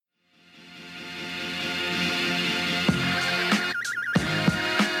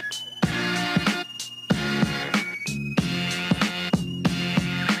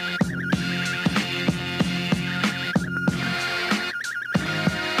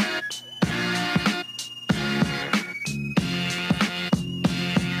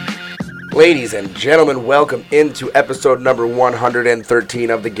Ladies and gentlemen, welcome into episode number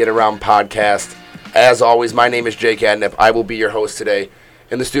 113 of the Get Around podcast. As always, my name is Jake Adnip. I will be your host today.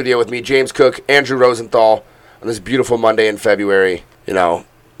 In the studio with me, James Cook, Andrew Rosenthal, on this beautiful Monday in February. You know,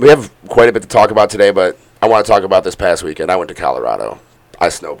 we have quite a bit to talk about today, but I want to talk about this past weekend. I went to Colorado. I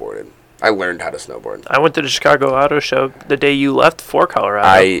snowboarded. I learned how to snowboard. I went to the Chicago Auto Show the day you left for Colorado.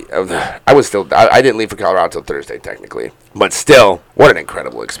 I didn't leave for Colorado until Thursday, technically. But still, what an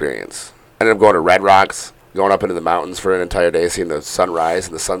incredible experience. I ended up going to Red Rocks, going up into the mountains for an entire day, seeing the sunrise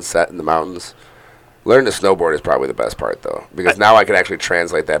and the sunset in the mountains. Learning to snowboard is probably the best part, though, because now I can actually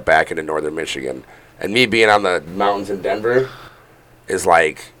translate that back into northern Michigan. And me being on the mountains in Denver is,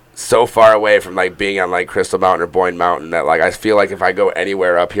 like, so far away from, like, being on, like, Crystal Mountain or Boyne Mountain that, like, I feel like if I go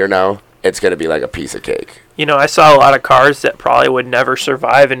anywhere up here now, it's going to be like a piece of cake. You know, I saw a lot of cars that probably would never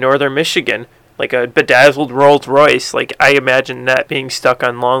survive in northern Michigan, like a bedazzled Rolls Royce. Like, I imagine that being stuck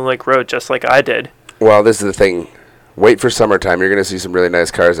on Long Lake Road just like I did. Well, this is the thing. Wait for summertime. You're going to see some really nice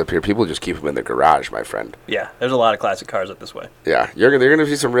cars up here. People just keep them in the garage, my friend. Yeah, there's a lot of classic cars up this way. Yeah, you're going to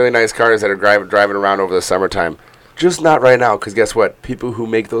see some really nice cars that are driving around over the summertime. Just not right now, because guess what? People who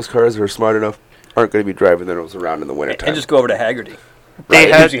make those cars who are smart enough aren't going to be driving those around in the wintertime. And just go over to Haggerty.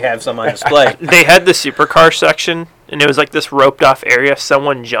 They usually have some on display. They had the supercar section, and it was like this roped-off area.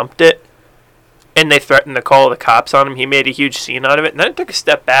 Someone jumped it, and they threatened to call the cops on him. He made a huge scene out of it, and then it took a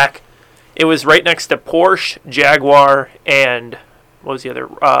step back. It was right next to Porsche, Jaguar, and what was the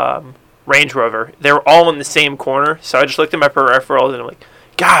other? Range Rover. They were all in the same corner, so I just looked at my peripherals, and I'm like,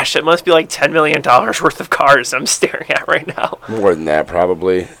 gosh, it must be like $10 million worth of cars I'm staring at right now. More than that,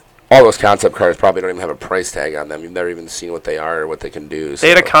 probably. All those concept cars probably don't even have a price tag on them. You've never even seen what they are or what they can do. So. They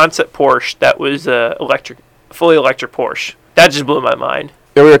had a concept Porsche that was fully electric Porsche. That just blew my mind.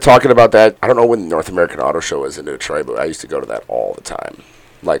 Yeah, we were talking about that. I don't know when the North American Auto Show was in Detroit, but I used to go to that all the time.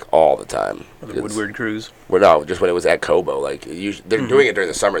 Like, all the time. The Woodward Cruise? Well, no, just when it was at Cobo. Like, they're doing it during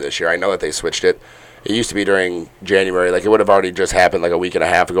the summer this year. I know that they switched it. It used to be during January. Like, it would have already just happened like a week and a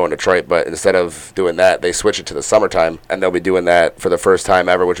half ago in Detroit, but instead of doing that, they switched it to the summertime, and they'll be doing that for the first time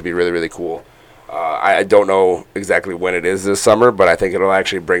ever, which would be really, really cool. I don't know exactly when it is this summer, but I think it'll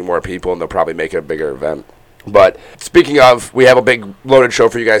actually bring more people, and they'll probably make it a bigger event. But speaking of, we have a big loaded show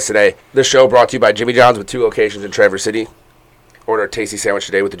for you guys today. This show brought to you by Jimmy John's with 2 locations in Traverse City. Order a tasty sandwich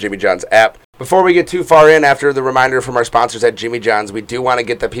today with the Jimmy John's app. Before we get too far in, after the reminder from our sponsors at Jimmy John's, we do want to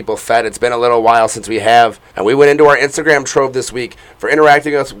get the people fed. It's been a little while since we have, and we went into our Instagram trove this week for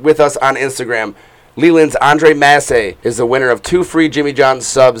interacting with us on Instagram. Leland's Andre Massey is the winner of 2 free Jimmy John's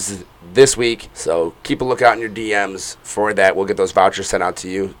subs this week, so keep a lookout in your DMs for that. We'll get those vouchers sent out to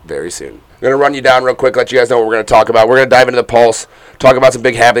you very soon. I'm going to run you down real quick, let you guys know what we're going to talk about. We're going to dive into the Pulse, talk about some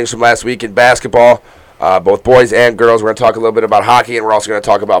big happenings from last week in basketball. Both boys and girls. We're going to talk a little bit about hockey, and we're also going to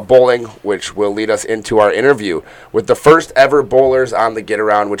talk about bowling, which will lead us into our interview with the first ever bowlers on the Get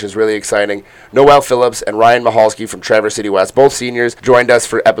Around, which is really exciting. Noelle Phillips and Ryan Michalski from Traverse City West, both seniors, joined us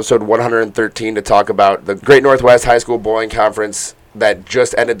for episode 113 to talk about the Great Northwest High School Bowling Conference that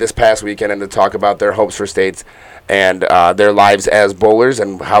just ended this past weekend, and to talk about their hopes for states and their lives as bowlers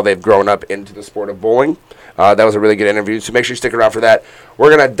and how they've grown up into the sport of bowling. That was a really good interview, so make sure you stick around for that.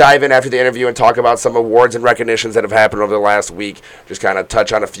 We're going to dive in after the interview and talk about some awards and recognitions that have happened over the last week. Just kind of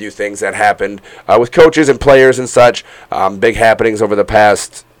touch on a few things that happened with coaches and players and such. Big happenings over the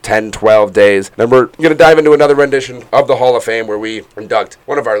past 10, 12 days. Then we're going to dive into another rendition of the Hall of Fame, where we induct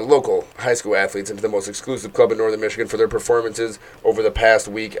one of our local high school athletes into the most exclusive club in northern Michigan for their performances over the past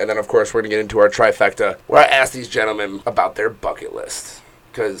week. And then, of course, we're going to get into our trifecta, where I ask these gentlemen about their bucket list.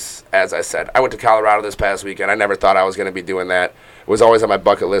 Because, as I said, I went to Colorado this past weekend. I never thought I was going to be doing that. It was always on my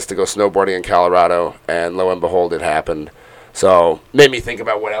bucket list to go snowboarding in Colorado, and lo and behold, it happened. So, made me think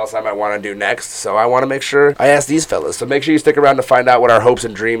about what else I might want to do next. So, I want to make sure I ask these fellas. So, make sure you stick around to find out what our hopes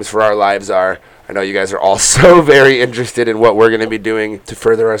and dreams for our lives are. I know you guys are all so very interested in what we're going to be doing to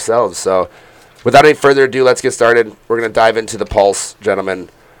further ourselves. So, without any further ado, let's get started. We're going to dive into the Pulse, gentlemen.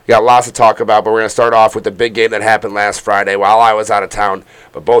 We got lots to talk about, but we're going to start off with the big game that happened last Friday while I was out of town.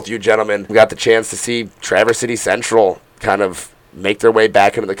 But both you gentlemen got the chance to see Traverse City Central kind of make their way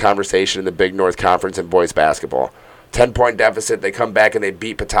back into the conversation in the Big North Conference in boys basketball. 10-point deficit. They come back and they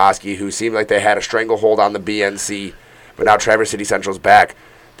beat Petoskey, who seemed like they had a stranglehold on the BNC. But now Traverse City Central's back.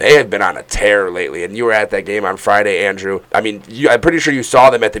 They have been on a tear lately, and you were at that game on Friday, Andrew. I mean, I'm pretty sure you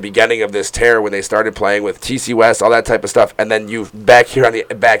saw them at the beginning of this tear when they started playing with TC West, all that type of stuff, and then you back here on the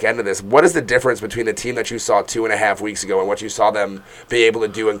back end of this. What is the difference between the team that you saw 2.5 weeks ago and what you saw them be able to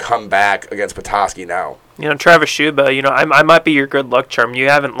do and come back against Petoskey now? Travis Schuba, I might be your good luck charm. You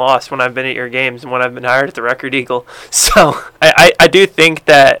haven't lost when I've been at your games and when I've been hired at the Record Eagle. So I do think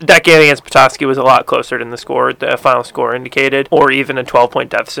that game against Petoskey was a lot closer than the final score indicated, or even a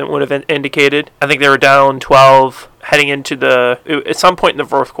 12-point deficit would have indicated. I think they were down 12 heading into at some point in the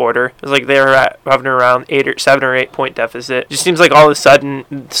fourth quarter. It was like they were hovering around 7 or 8 point deficit. It just seems like all of a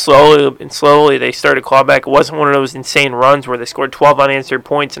sudden, slowly they started clawing back. It wasn't one of those insane runs where they scored 12 unanswered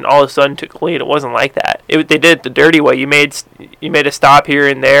points and all of a sudden took a lead. It wasn't like that. They did it the dirty way. You made a stop here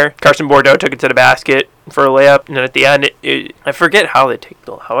and there. Carson Bordeaux took it to the basket for a layup, and then at the end, I forget how they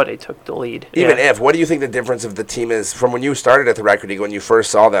took the lead. What do you think the difference of the team is from when you started at the Record Eagle when you first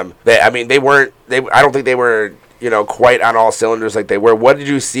saw them? I don't think they were quite on all cylinders like they were. What did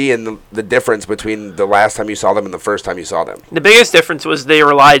you see in the difference between the last time you saw them and the first time you saw them? The biggest difference was they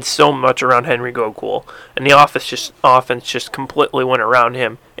relied so much around Henry Gocool, and the offense just completely went around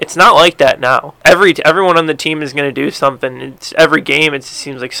him. It's not like that now. Everyone on the team is going to do something. It's every game. It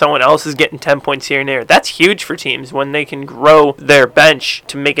seems like someone else is getting 10 points here and there. That's huge for teams when they can grow their bench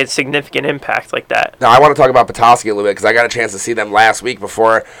to make a significant impact like that. Now, I want to talk about Petoskey a little bit because I got a chance to see them last week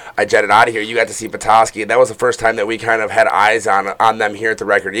before I jetted out of here. You got to see Petoskey, and that was the first time that we kind of had eyes on them here at the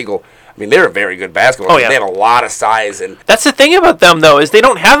Record Eagle. I mean, they're a very good basketball team. They have a lot of size. And that's the thing about them, though, is they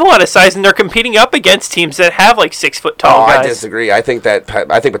don't have a lot of size, and they're competing up against teams that have, 6 foot tall guys. I disagree. I think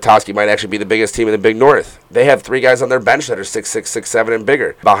Petoskey might actually be the biggest team in the Big North. They have 3 guys on their bench that are 6'6", 6'7", and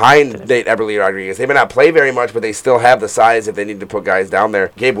bigger. Behind Nate Eberle Rodriguez. They may not play very much, but they still have the size if they need to put guys down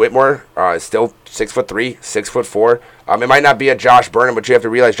there. Gabe Whitmore is still 6'3", 6'4". It might not be a Josh Burnham, but you have to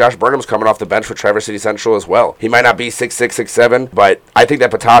realize Josh Burnham's coming off the bench for Traverse City Central as well. He might not be 6'6", 6'7", but I think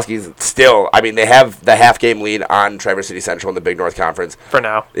that Petoskey's still, they have the half-game lead on Traverse City Central in the Big North Conference. For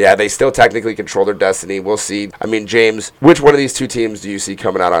now. Yeah, they still technically control their destiny. We'll see. James, which one of these two teams do you see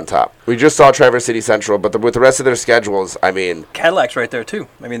coming out on top? We just saw Traverse City Central, but with the rest of their schedules, Cadillac's right there, too.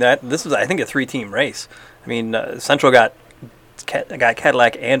 This was, I think, a 3-team race. Central got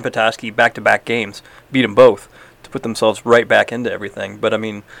Cadillac and Petoskey back-to-back games, beat them both to put themselves right back into everything. But,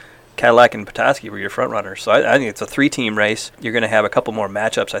 Cadillac and Petoskey were your front runners. So I think it's a 3-team race. You're going to have a couple more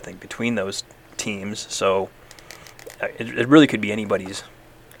matchups, I think, between those teams. So it really could be anybody's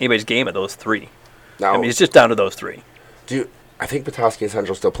game of those 3. Now, it's just down to those 3. I think Petoskey and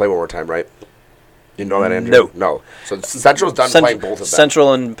Central still play one more time, right? You know that, Andrew? No. So Central's done playing both of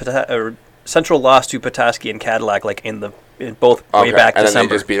them. Central lost to Petoskey and Cadillac in both way back and December. then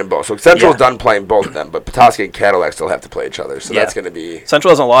they just beat them both. So Central's done playing both of them, but Petoskey and Cadillac still have to play each other. So that's going to be...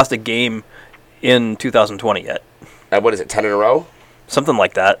 Central hasn't lost a game in 2020 yet. What is it, 10 in a row? Something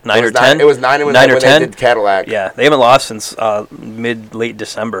like that. 9 or 10? It was 9 when they did Cadillac. Yeah, they haven't lost since late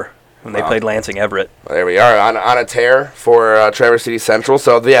December when they played Lansing Everett. Well, there we are on a tear for Traverse City Central.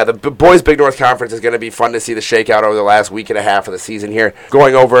 So, the Boys Big North Conference is going to be fun to see the shakeout over the last week and a half of the season here.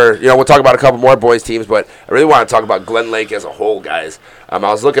 Going over, we'll talk about a couple more boys teams, but I really want to talk about Glen Lake as a whole, guys. I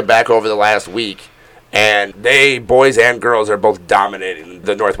was looking back over the last week, and boys and girls, are both dominating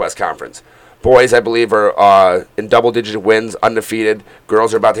the Northwest Conference. Boys, I believe, are in double-digit wins, undefeated.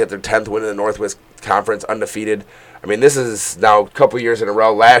 Girls are about to hit their 10th win in the Northwest Conference, undefeated. This is now a couple years in a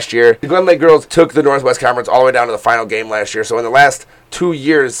row. Last year, the Glen Lake girls took the Northwest Conference all the way down to the final game last year. So in the last 2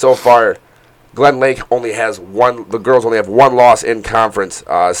 years so far, Glen Lake the girls only have one loss in conference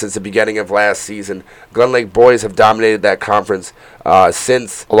since the beginning of last season. Glen Lake boys have dominated that conference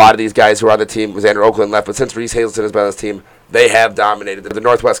since a lot of these guys who are on the team, Xander Oakland left, but since Reese Hazelton has been on this team, they have dominated the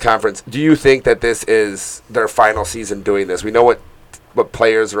Northwest Conference. Do you think that this is their final season doing this? We know what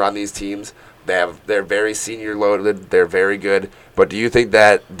players are on these teams. They're very senior loaded. They're very good. But do you think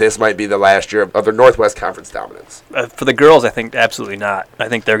that this might be the last year of their Northwest Conference dominance? For the girls, I think absolutely not. I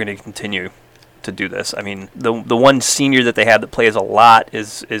think they're going to continue to do this. The one senior that they have that plays a lot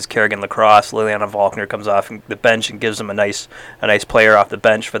is Kerrigan Lacrosse. Liliana Volkner comes off the bench and gives them a nice player off the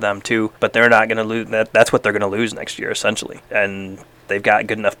bench for them too. But they're not going to lose. That's what they're going to lose next year essentially. And they've got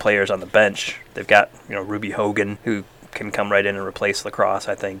good enough players on the bench. They've got Ruby Hogan who can come right in and replace Lacrosse,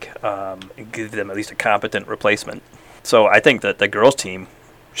 I think, and give them at least a competent replacement. So I think that the girls' team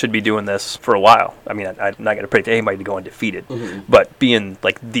should be doing this for a while. I'm not going to predict anybody to go undefeated, but being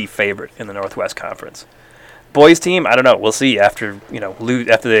the favorite in the Northwest Conference. Boys' team, I don't know. We'll see after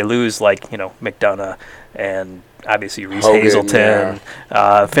they lose McDonough and obviously Reese Hazelton.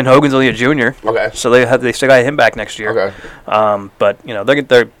 Yeah. Finn Hogan's only a junior. Okay. So they still got him back next year. Okay. But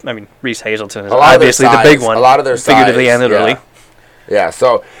they're Reese Hazelton is obviously the big one. A lot of their figuratively and literally. Yeah.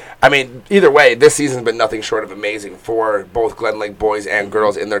 So either way, this season's been nothing short of amazing for both Glen Lake boys and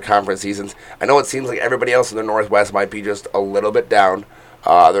girls in their conference seasons. I know it seems like everybody else in the Northwest might be just a little bit down,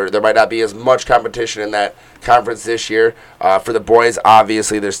 There might not be as much competition in that conference this year. For the boys,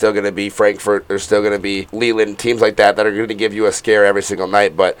 obviously, there's still going to be Frankfurt. There's still going to be Leland, teams like that are going to give you a scare every single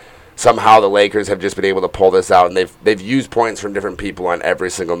night. But somehow the Lakers have just been able to pull this out, and they've used points from different people on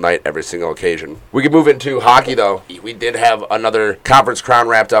every single night, every single occasion. We can move into hockey, though. We did have another conference crown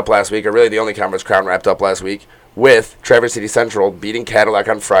wrapped up last week, or really the only conference crown wrapped up last week, with Traverse City Central beating Cadillac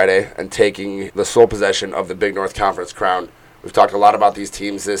on Friday and taking the sole possession of the Big North Conference crown. We've talked a lot about these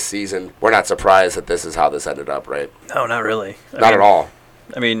teams this season. We're not surprised that this is how this ended up, right? No, not really. Not at all.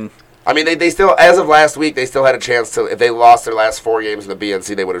 I mean, they still, as of last week, they still had a chance to, if they lost their last 4 games in the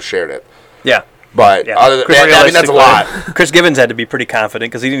BNC, they would have shared it. Yeah. But other than that, that's a lot. Chris Givens had to be pretty confident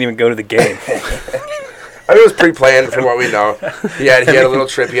because he didn't even go to the game. It was pre-planned from what we know. He had a little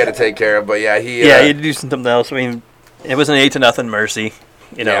trip he had to take care of, but he had to do something else. I mean, it was an 8-0 Mercy,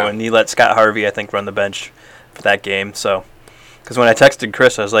 and he let Scott Harvey, I think, run the bench for that game. So, because when I texted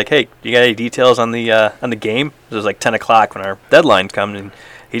Chris, I was like, "Hey, you got any details on the game?" It was like 10 o'clock when our deadline comes, and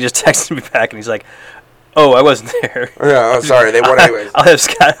he just texted me back, and he's like, "Oh, I wasn't there." Yeah, I'm sorry, they won anyways. I'll have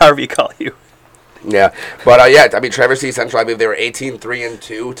Scott Harvey call you. Yeah, but Traverse City Central, I believe they were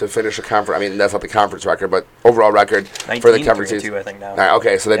 18-3-2 to finish a conference. I mean, that's not the conference record, but overall record for the conference season. 19-3-2, I think now.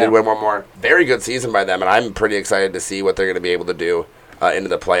 Okay, so they did win one more. Very good season by them, and I'm pretty excited to see what they're going to be able to do into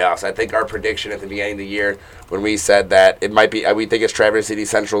the playoffs. I think our prediction at the beginning of the year, when we said that it might be, we think it's Traverse City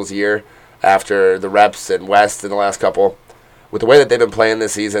Central's year after the Reps and West in the last couple. With the way that they've been playing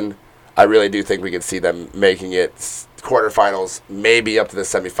this season, I really do think we could see them making it quarterfinals, maybe up to the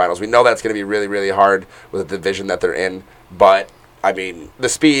semifinals. We know that's going to be really, really hard with the division that they're in, but I mean, the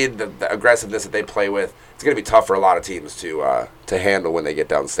speed, the aggressiveness that they play with, it's going to be tough for a lot of teams to handle when they get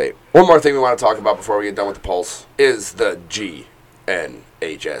downstate. One more thing we want to talk about before we get done with the Pulse is the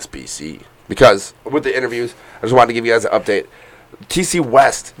GNHSBC. Because with the interviews, I just wanted to give you guys an update. TC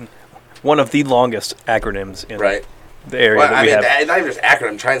West. One of the longest acronyms in the area that we have. Not even just acronym,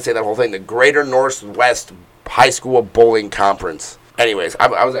 I'm trying to say that whole thing. The Greater Northwest High School Bowling Conference. Anyways,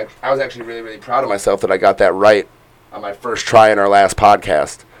 I was actually really, really proud of myself that I got that right on my first try in our last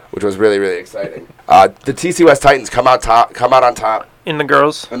podcast, which was really, really exciting. The TC West Titans come out on top. In the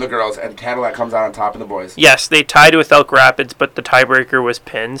girls. And Cadillac comes out on top in the boys. Yes, they tied with Elk Rapids, but the tiebreaker was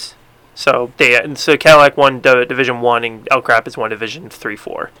pins. So Cadillac won Division 1 and Elk Rapids won Division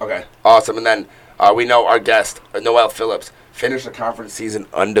 3-4. Okay, awesome. And then we know our guest, Noelle Phillips, finished the conference season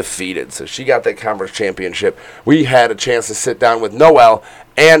undefeated. So she got that conference championship. We had a chance to sit down with Noelle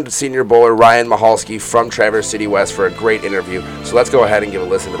and senior bowler Ryan Michalski from Traverse City West for a great interview. So let's go ahead and give a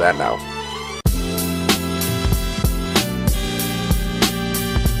listen to that now.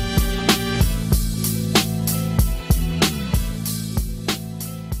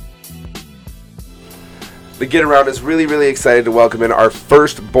 The Get Around is really, really excited to welcome in our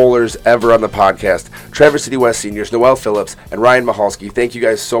first bowlers ever on the podcast, Traverse City West seniors Noelle Phillips and Ryan Michalski. Thank you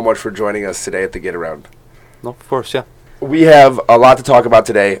guys so much for joining us today at the Get Around. No, of course, yeah. We have a lot to talk about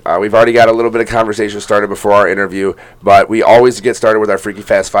today. We've already got a little bit of conversation started before our interview, but we always get started with our Freaky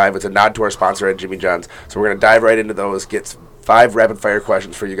Fast 5. It's a nod to our sponsor at Jimmy John's. So we're going to dive right into those, get 5 rapid-fire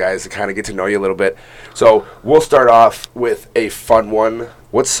questions for you guys to kind of get to know you a little bit. So we'll start off with a fun one.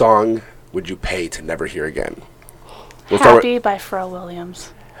 What song would you pay to never hear again? Happy by Pharrell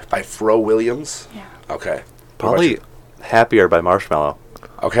Williams. By Pharrell Williams? Yeah. Okay. Probably Happier by Marshmello.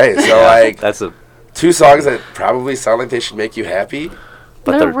 Okay, so that's a 2 songs that probably sound like they should make you happy.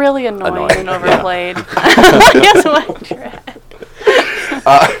 But they're really annoying and overplayed. Yes, what you're at.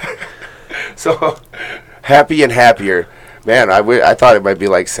 So, Happy and Happier. Man, I thought it might be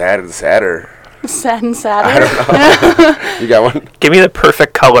like Sad and Sadder. Sad and Sadder? I don't know. You got one? Give me the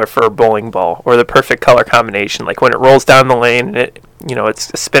perfect color for a bowling ball, or the perfect color combination. Like when it rolls down the lane and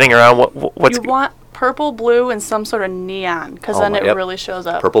it's spinning around. What's you want purple, blue, and some sort of neon, because then it really shows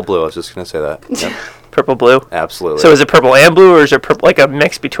up. Purple, blue. I was just going to say that. Yep. Purple, blue? Absolutely. So is it purple and blue, or is it like a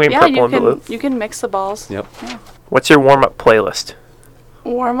mix between purple and blue? You can mix the balls. Yep. Yeah. What's your warm-up playlist?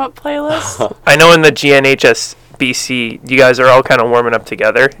 Warm-up playlist? I know in the GNHSBC, you guys are all kind of warming up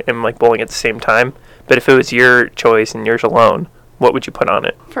together and like bowling at the same time. But if it was your choice and yours alone, what would you put on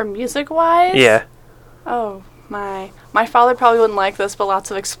it? For music-wise? Yeah. Oh, my father probably wouldn't like this, but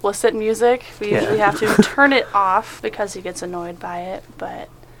lots of explicit music. We usually have to turn it off because he gets annoyed by it. But,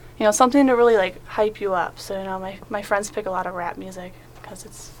 something to really, like, hype you up. So, my friends pick a lot of rap music because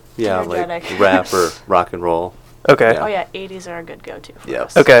it's energetic. Like rap or rock and roll. Okay. Yeah. Oh, yeah, 80s are a good go-to for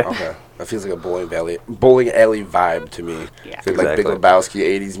us. Okay. That feels like a bowling alley vibe to me. Yeah. Exactly. Like Big Lebowski,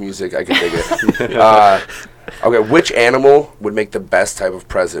 80s music, I could dig it. Okay, which animal would make the best type of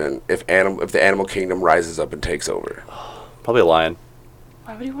president if the animal kingdom rises up and takes over? Probably a lion.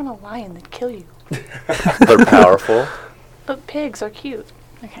 Why would you want a lion? They'd kill you. They're powerful. But pigs are cute.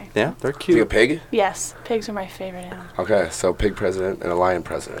 Okay. Yeah, they're You a cute. pig? Yes, pigs are my favorite animal. Okay, so pig president and a lion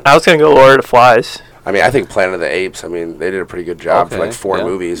president. I was gonna go Lord of the Flies. I mean, I think Planet of the Apes, I mean, they did a pretty good job for Okay, like 4 yeah.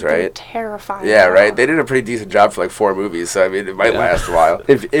 movies, They're right? terrifying. Yeah, right. They did a pretty decent job for like 4 movies, so I mean, it might Yeah. last a while.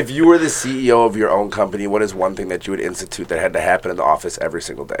 If you were the CEO of your own company, what is one thing that you would institute that had to happen in the office every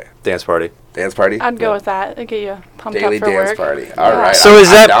single day? Dance party. Dance party? I'd go with that. It'd get you pumped Daily up for dance work. party. All Yeah. right. So I'm, is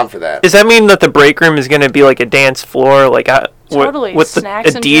I'm that- down for that? Does that mean that the break room is gonna be like a dance floor, like Totally. with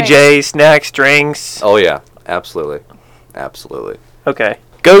Snacks a and DJ, snacks, drinks? Oh yeah, absolutely, absolutely. Okay.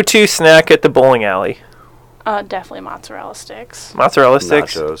 Go-to snack at the bowling alley. Definitely mozzarella sticks. Mozzarella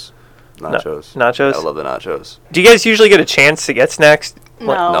sticks. Nachos. Nachos? I love the nachos. Do you guys usually get a chance to get snacks?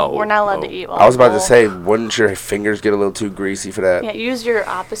 No, No, we're not allowed no. to eat while I was about we to bowl. say, wouldn't your fingers get a little too greasy for that? Yeah, use your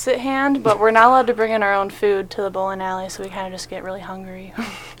opposite hand, but we're not allowed to bring in our own food to the bowling alley, so we kind of just get really hungry.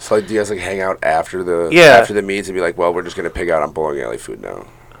 So like, do you guys like hang out after the Yeah. meets and be like, well, we're just gonna pig out on bowling alley food now,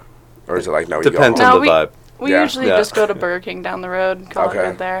 or is it like no? You Depends go home? No, on the vibe. We Yeah. usually Yeah. just go to Burger King down the road, call Okay. it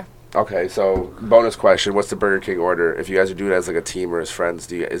good there. Okay, so bonus question: what's the Burger King order? If you guys are doing it as like a team or as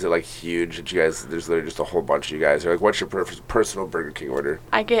friends, is it like huge? That you guys, there's literally just a whole bunch of you guys. Or like, what's your personal Burger King order?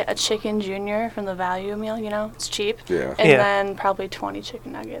 I get a chicken junior from the value meal, it's cheap. Yeah. And Yeah. then probably 20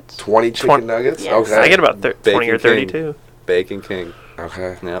 chicken nuggets. 20 chicken nuggets. Yes. Okay. I get about 20 or Bacon King. 32. Bacon King.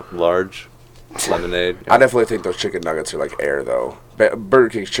 Okay. Yep, large. Lemonade. I definitely think those chicken nuggets are like air, though. Burger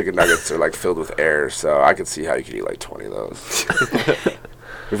King's chicken nuggets are like filled with air, so I could see how you could eat like 20 of those.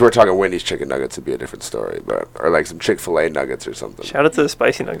 If we were talking Wendy's chicken nuggets, it'd be a different story, but or like some Chick-fil-A nuggets or something. Shout out to the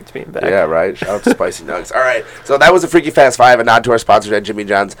spicy nuggets being back. Yeah, right. Shout out to Spicy Nuggets. All right, so that was a Freaky Fast 5, a nod to our sponsors at Jimmy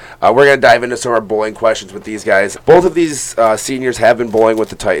John's. We're going to dive into some of our bowling questions with these guys. Both of these seniors have been bowling with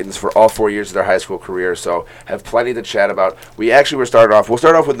the Titans for all 4 years of their high school career, so have plenty to chat about. We'll start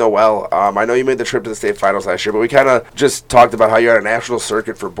off with Noelle. I know you made the trip to the state finals last year, but we kind of just talked about how you're on a national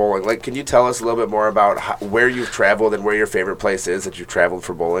circuit for bowling. Like, can you tell us a little bit more about where you've traveled and where your favorite place is that you've traveled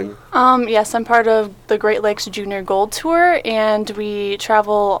for bowling? Yes, I'm part of the Great Lakes Junior Gold Tour, and we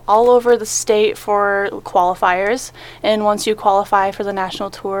travel all over the state for qualifiers. And once you qualify for the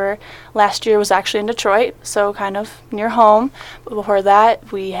national tour, last year was actually in Detroit, so kind of near home. But before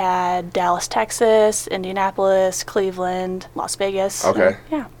that, we had Dallas, Texas, Indianapolis, Cleveland, Las Vegas. Okay. And,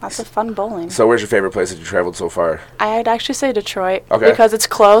 yeah, lots of fun bowling. So where's your favorite place that you traveled so far? I'd actually say Detroit Okay. because it's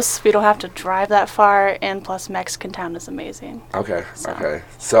close. We don't have to drive that far, and plus Mexican Town is amazing. Okay. So. Okay.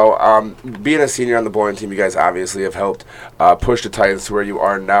 So, being a senior on the bowling team, you guys obviously have helped push the Titans to where you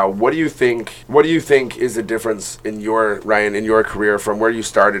are now. What do you think is the difference in your career from where you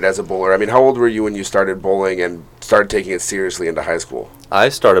started as a bowler? I mean, how old were you when you started bowling and started taking it seriously into high school? I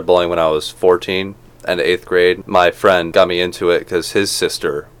started bowling when I was 14 and 8th grade. My friend got me into it because his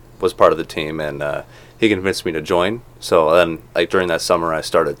sister was part of the team, and he convinced me to join. So then, like during that summer, I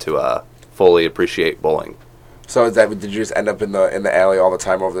started to fully appreciate bowling. So did you just end up in the alley all the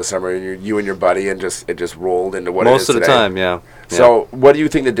time over the summer, and you and your buddy, and it just rolled into what it is Most of the today? time, yeah. So what do you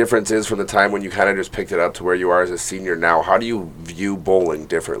think the difference is from the time when you kind of just picked it up to where you are as a senior now? How do you view bowling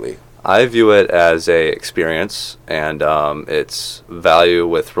differently? I view it as a experience, and it's value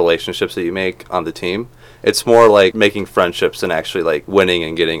with relationships that you make on the team. It's more like making friendships than actually like winning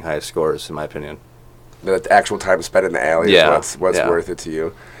and getting high scores, in my opinion. The actual time spent in the alley Yeah, is what's yeah. worth it to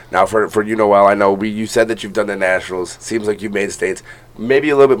you. Now, for you, Noelle, I know you said that you've done the nationals. Seems like you've made states. Maybe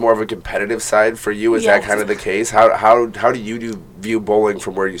a little bit more of a competitive side for you. Is that Yes. kind of the case? How do you view bowling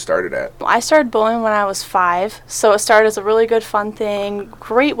from where you started at? I started bowling when I was 5, so it started as a really good fun thing,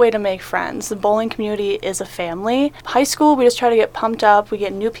 great way to make friends. The bowling community is a family. High school, we just try to get pumped up. We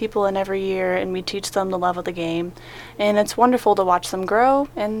get new people in every year, and we teach them the love of the game. And it's wonderful to watch them grow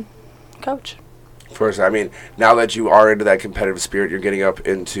and coach. First, I mean, now that you are into that competitive spirit, you're getting up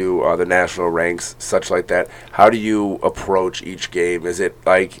into the national ranks, such like that. How do you approach each game? Is it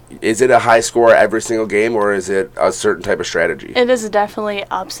a high score every single game, or is it a certain type of strategy? It is definitely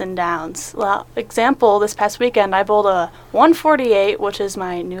ups and downs. Well, example, this past weekend I bowled a 148, which is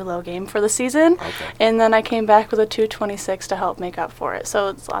my new low game for the season, Okay. and then I came back with a 226 to help make up for it. So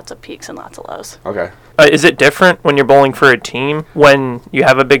it's lots of peaks and lots of lows. Okay. Is it different when you're bowling for a team when you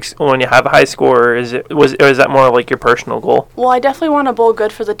have a high score? Or is that more like your personal goal? Well, I definitely want to bowl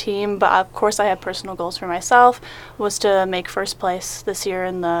good for the team, but of course I have personal goals for myself, was to make first place this year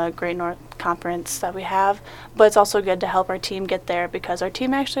in the Great North Conference that we have. But it's also good to help our team get there because our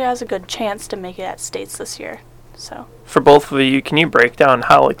team actually has a good chance to make it at states this year. So For both of you, can you break down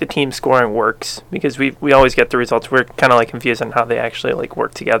how like the team scoring works? Because we always get the results. We're kind of like confused on how they actually like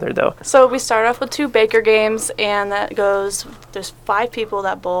work together, though. So we start off with 2 Baker games, and that goes, there's 5 people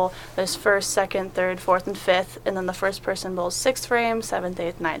that bowl. There's 1st, 2nd, 3rd, 4th, and 5th, and then the first person bowls 6th frame, 7th,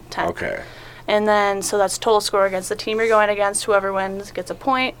 8th, 9th, 10th. Okay. And then, so that's total score against the team you're going against. Whoever wins gets a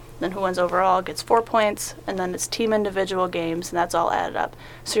point. Then who wins overall gets 4 points. And then it's team individual games, and that's all added up.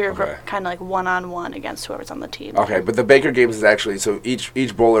 So you're kind of like one-on-one against whoever's on the team. Okay, but the Baker games is actually, so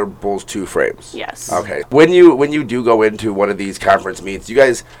each bowler bowls 2 frames. Yes. Okay. When you do go into one of these conference meets, you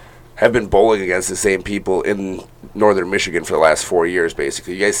guys have been bowling against the same people in northern Michigan for the last 4 years,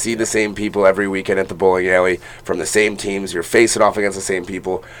 basically. You guys see the same people every weekend at the bowling alley from the same teams. You're facing off against the same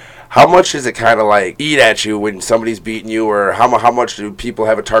people. How much does it kind of like eat at you when somebody's beating you, or how much do people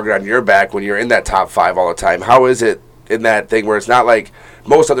have a target on your back when you're in that top 5 all the time? How is it in that thing where it's not like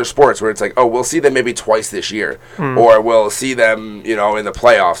most other sports where it's like, oh, we'll see them maybe twice this year, or we'll see them, in the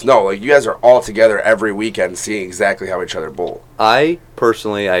playoffs? No, like you guys are all together every weekend seeing exactly how each other bowl. I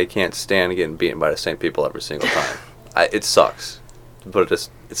can't stand getting beaten by the same people every single time. It sucks. But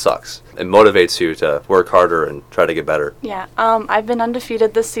it sucks. It motivates you to work harder and try to get better. Yeah, I've been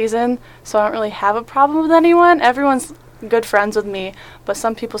undefeated this season, so I don't really have a problem with anyone. Everyone's good friends with me, but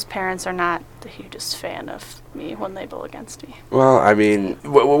some people's parents are not the hugest fan of me when they bowl against me. Well, I mean,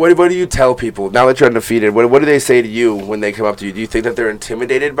 what do you tell people now that you're undefeated? What do they say to you when they come up to you? Do you think that they're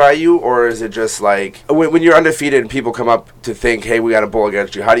intimidated by you, or is it just like when you're undefeated and people come up to think, hey, we got to bowl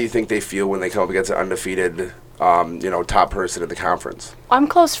against you? How do you think they feel when they come up against an undefeated top person in the conference? I'm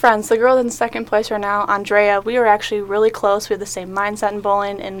close friends. The girl in 2nd place right now, Andrea, we were actually really close. We have the same mindset in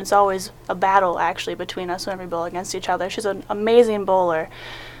bowling, and it's always a battle, actually, between us whenever we bowl against each other. She's an amazing bowler.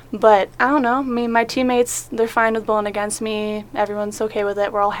 But, I don't know. I mean, my teammates, they're fine with bowling against me. Everyone's okay with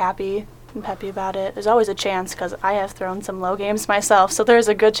it. We're all happy. I'm happy about it. There's always a chance because I have thrown some low games myself, so there's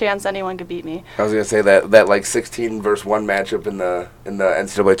a good chance anyone could beat me. I was gonna say that like 16 versus 1 matchup in the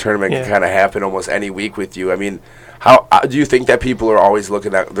NCAA tournament can kind of happen almost any week with you. I mean, how do you think that people are always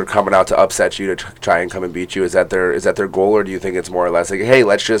they're coming out to upset you to try and come and beat you? Is that their goal, or do you think it's more or less like, hey,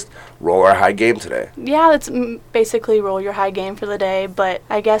 let's just roll our high game today? Yeah, it's basically roll your high game for the day, but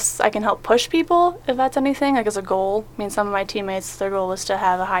I guess I can help push people if that's anything, like as a goal. I mean, some of my teammates, their goal was to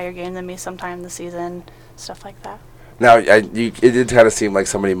have a higher game than me sometime this season, stuff like that. Now, it did kind of seem like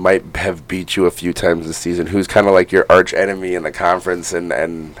somebody might have beat you a few times this season. Who's kind of like your arch enemy in the conference,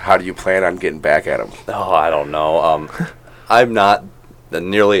 and how do you plan on getting back at him? Oh, I don't know. I'm not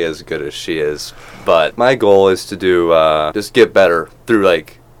nearly as good as she is, but my goal is to do just get better through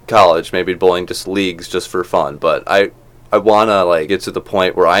like college, maybe bowling just leagues just for fun. But I want to like get to the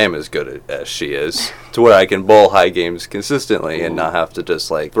point where I am as good as she is, to where I can bowl high games consistently and not have to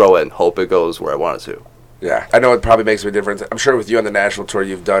just like throw it and hope it goes where I want it to. Yeah, I know it probably makes a difference. I'm sure with you on the national tour,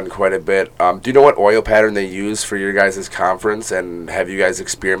 you've done quite a bit. Do you know what oil pattern they use for your guys' conference, and have you guys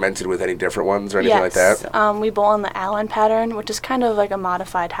experimented with any different ones or anything like that? We bowl in the Allen pattern, which is kind of like a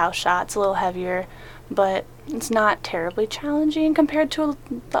modified house shot. It's a little heavier, but it's not terribly challenging compared to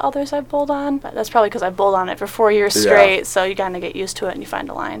the others I've bowled on. But that's probably because I've bowled on it for 4 years straight, so you kind of get used to it and you find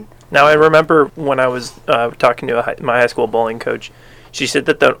a line. Now, I remember when I was talking to my high school bowling coach, she said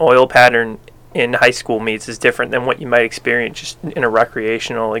that the oil pattern in high school meets is different than what you might experience just in a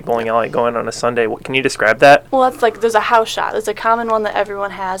recreational like bowling alley going on a Sunday. Can you describe that? Well, that's like there's a house shot. It's a common one that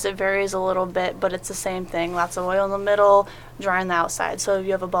everyone has. It varies a little bit, but it's the same thing. Lots of oil in the middle, dry on the outside. So if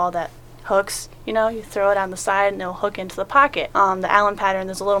you have a ball that hooks, you throw it on the side and it'll hook into the pocket. The Allen pattern,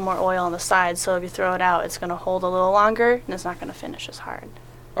 there's a little more oil on the side, so if you throw it out, it's going to hold a little longer and it's not going to finish as hard.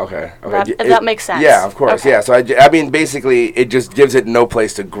 Okay. If that makes sense. Yeah, of course. Okay. Yeah. So I mean, basically, it just gives it no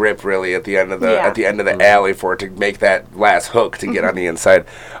place to grip really at the end of the alley for it to make that last hook to get on the inside.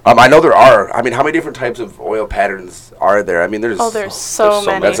 I know there are. I mean, how many different types of oil patterns are there? I mean, there's so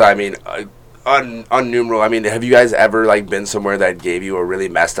many. That's unnumerable. I mean, have you guys ever been somewhere that gave you a really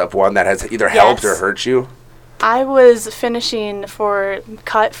messed up one that has either helped or hurt you? I was finishing for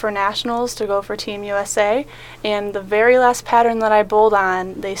cut for nationals to go for Team USA, and the very last pattern that I bowled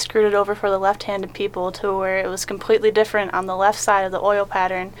on, they screwed it over for the left-handed people to where it was completely different on the left side of the oil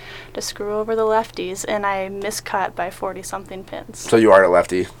pattern to screw over the lefties, and I miscut by 40-something pins. So you are a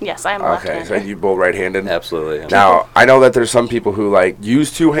lefty? Yes, I am a left-hander. Okay, so you bowl right-handed? Absolutely. Yeah. Now, I know that there's some people who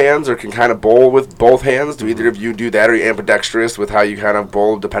use 2 hands or can kind of bowl with both hands. Do either of you do that, or are you ambidextrous with how you kind of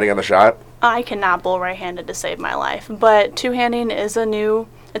bowl depending on the shot? I cannot bowl right-handed to save my life, but two-handing is new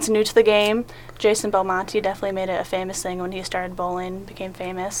to the game. Jason Belmonte definitely made it a famous thing when he started bowling, became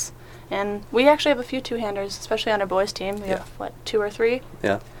famous. And we actually have a few two-handers, especially on our boys' team. We have, 2 or 3?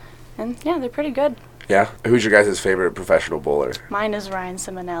 Yeah. And, yeah, they're pretty good. Yeah? Who's your guys' favorite professional bowler? Mine is Ryan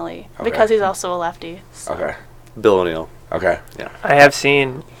Simonelli Okay. because he's also a lefty. So. Okay. Bill O'Neill. Okay. I have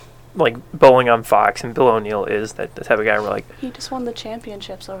seen like bowling on Fox, and Bill O'Neill is the type of guy where like He just won the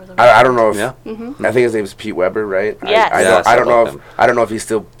championships over the weekend. I don't know if Yeah. I think his name's Pete Weber, right? Yes. I don't know like if I don't know if he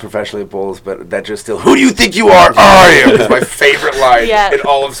still professionally bowls, but that just still. Who do you think you are? I am. Is my favorite line Yeah. in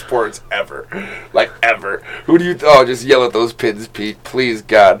all of sports ever, like ever. Who do you? Just yell at those pins, Pete. Please,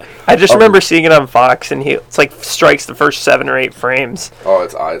 God. I just remember seeing it on Fox, and it's like strikes the first 7 or 8 frames. Oh,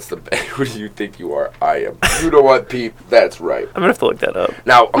 it's the. Who do you think you are? I am. You know what, Pete? That's right. I'm gonna have to look that up.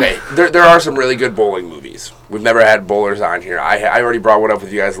 Now, okay, there are some really good bowling movies. We've never had bowlers on here. I already brought one up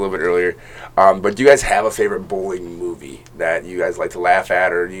with you guys a little bit earlier. But do you guys have a favorite bowling movie that you guys like to laugh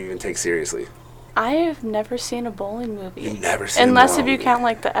at or you even take seriously? I've never seen a bowling movie. You've never seen Unless a if you movie. count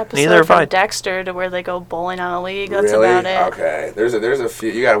like the Neither episode have I. from Dexter to where they go bowling on a league. That's Really? about it. Okay. There's a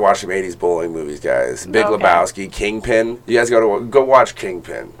few. You gotta watch some '80s bowling movies, guys. Big Okay. Lebowski, Kingpin. You guys go watch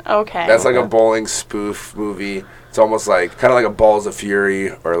Kingpin. Okay. That's like a bowling spoof movie. It's almost like kind of like a Balls of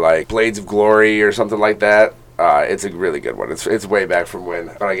Fury or like Blades of Glory or something like that. It's a really good one. It's way back from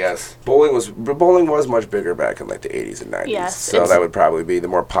when, but I guess bowling was much bigger back in like the 80s and 90s. Yes, So that would probably be the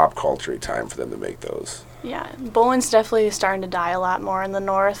more pop culture time for them to make those. Yeah, bowling's definitely starting to die a lot more in the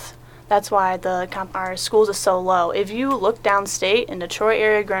north. That's why our schools is so low. If you look downstate in Detroit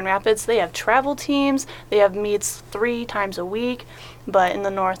area, Grand Rapids, they have travel teams. They have meets 3 times a week. But in the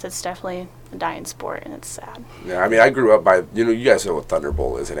north, it's definitely a dying sport, and it's sad. Yeah, I mean, I grew up by, you guys know what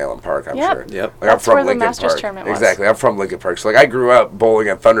Thunderbolt is in Allen Park, I'm Yep. sure. Yep. Like, That's where the Masters tournament was. Exactly, I'm from Lincoln Park. So, like, I grew up bowling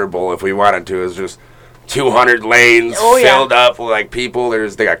at Thunderbolt if we wanted to. It was just 200 lanes filled up with, like, people.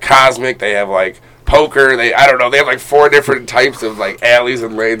 They got Cosmic, they have, like, poker, I don't know, they have, like, 4 different types of, like, alleys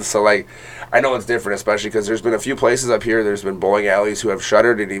and lanes. So, like, I know it's different, especially because there's been a few places up here. There's been bowling alleys who have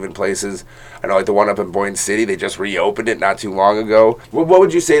shuttered, and even places. I know, like the one up in Boyne City, they just reopened it not too long ago. What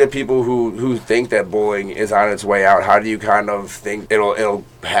would you say to people who think that bowling is on its way out? How do you kind of think it'll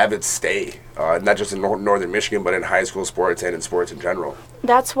have its stay, not just in northern Michigan, but in high school sports and in sports in general?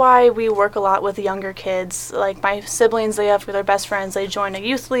 That's why we work a lot with younger kids. Like my siblings, they have their best friends. They join a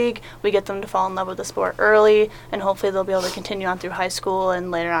youth league. We get them to fall in love with the sport early, and hopefully they'll be able to continue on through high school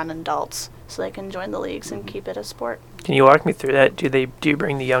and later on in adults, so they can join the leagues and keep it a sport. Can you walk me through that? Do you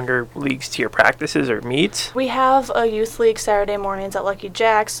bring the younger leagues to your practices or meets? We have a youth league Saturday mornings at Lucky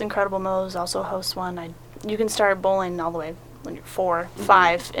Jack's. Incredible Mo's also hosts one. You can start bowling all the way when you're 4,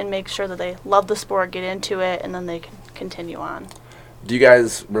 5, and make sure that they love the sport, get into it, and then they can continue on. Do you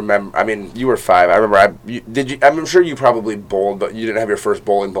guys remember? I mean, you were 5. I remember. I'm sure you probably bowled, but you didn't have your first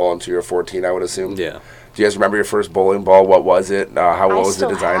bowling ball until you were 14. I would assume. Yeah. Do you guys remember your first bowling ball? What was it? What was the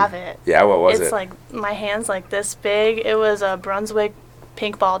design? I still have it. Yeah, what was it? It's like my hand's like this big. It was a Brunswick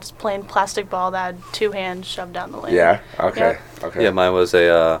pink ball, just plain plastic ball that had 2 hands shoved down the lane. Yeah. Okay. Yep. Okay. Yeah, mine was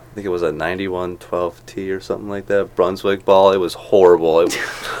I think it was a 9112T or something like that. Brunswick ball. It was horrible. It was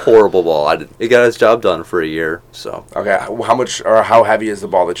horrible ball. It got its job done for a year. So Okay. How much or how heavy is the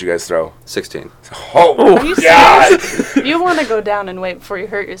ball that you guys throw? 16. Oh Are you God! serious? You want to go down and wait before you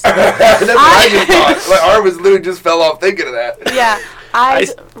hurt yourself. That's what I just thought. My arm was literally just fell off thinking of that. Yeah. I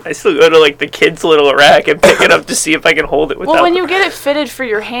still go to like the kids' little rack and pick it up to see if I can hold it without. Well, when you get it fitted for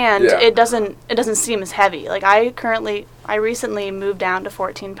your hand, Yeah. it doesn't seem as heavy. Like I recently moved down to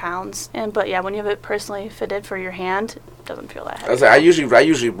 14 pounds, but yeah, when you have it personally fitted for your hand, it doesn't feel that heavy. I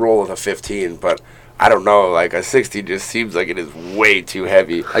usually roll with a 15, but I don't know. Like a 60 just seems like it is way too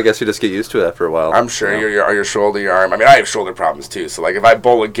heavy. I guess you just get used to it after a while. I'm sure Yeah. your shoulder, your arm. I mean, I have shoulder problems too. So like, if I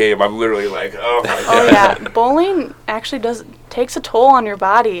bowl a game, I'm literally like, oh my Oh God. yeah, bowling actually takes a toll on your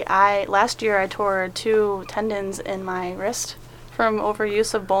body. Last year I tore 2 tendons in my wrist from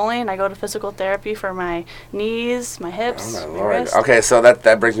overuse of bowling. I go to physical therapy for my knees, my hips, Oh my my Lord. wrist. Okay, so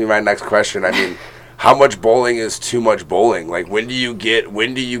that brings me to my next question. I mean, how much bowling is too much bowling? Like, when do you get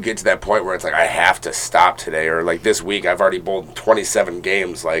to that point where it's like, I have to stop today, or like this week I've already bowled 27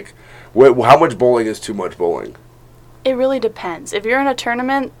 games? Like, how much bowling is too much bowling? It really depends. If you're in a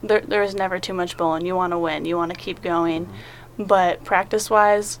tournament, there is never too much bowling. You want to win. You want to keep going. But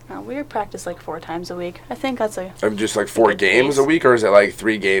practice-wise, we practice like 4 times a week. I think that's Just like 4 good games pace. a week, or is it like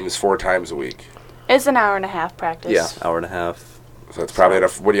 3 games 4 times a week? It's an hour and a half practice. Yeah, hour and a half. So it's probably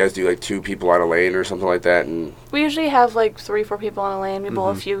enough. What do you guys do? Like 2 people on a lane or something like that? And We usually have like 3, 4 people on a lane. We bowl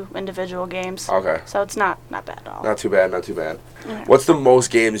a few individual games. Okay. So it's not bad at all. not too bad, not too bad. Okay. What's the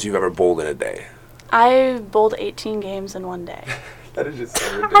most games you've ever bowled in a day? I bowled 18 games in one day. That is just so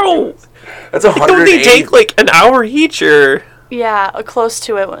How? ridiculous. That's Don't they 180. take like an hour each, or Yeah, close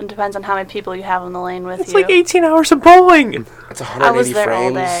to it. It depends on how many people you have on the lane with it's you. like 18 hours of bowling? That's I 180 was there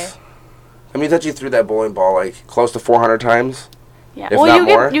frames. all day. I mean, that you threw that bowling ball like close to 400 times. Yeah. If Well, not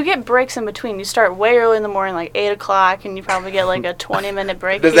more. you get breaks in between. You start way early in the morning, like 8 o'clock, and you probably get like a 20-minute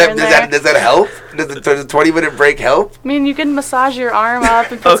break Does here that and does there. that does that help? Does a 20-minute break help? I mean, you can massage your arm up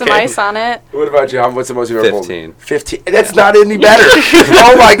and put some Okay. ice on it. What about you? What's the most you've ever bowled? 15. 15. That's not any better.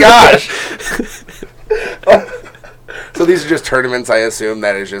 Oh my gosh. So these are just tournaments, I assume.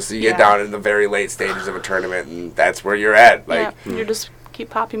 That is just you get Yeah. down in the very late stages of a tournament, and that's where you're at. Like, Yeah, you just keep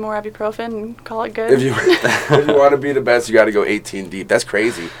popping more ibuprofen and call it good. if you if you want to be the best, you got to go 18 deep. That's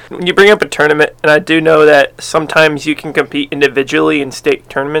crazy. When you bring up a tournament, and I do know that sometimes you can compete individually in state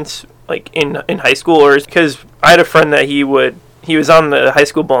tournaments, like in high school, or because I had a friend that he was on the high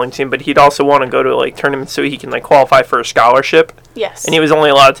school bowling team, but he'd also want to go to like tournaments so he can like qualify for a scholarship. Yes. And he was only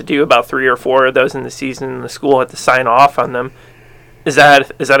allowed to do about 3 or 4 of those in the season, and the school had to sign off on them. Is that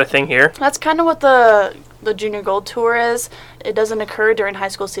a thing here? That's kind of what the Junior Gold Tour is. It doesn't occur during high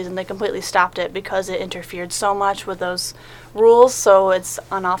school season. They completely stopped it because it interfered so much with those rules. So it's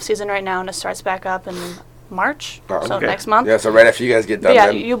on off season right now, and it starts back up in March, Oh, so okay. next month. Yeah. So right after you guys get But done, yeah,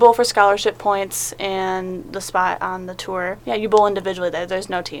 then you bowl for scholarship points and the spot on the tour. Yeah, you bowl individually there. There's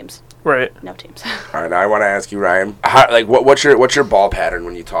no teams. Right. No teams. all right. Now I want to ask you, Ryan. What's your ball pattern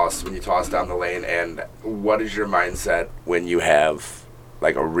when you toss down the lane, and what is your mindset when you have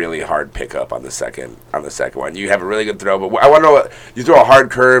like a really hard pickup on the second one? You have a really good throw, but I want to know what you throw a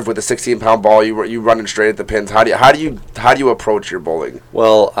hard curve with a 16-pound ball. You running straight at the pins. How do you approach your bowling?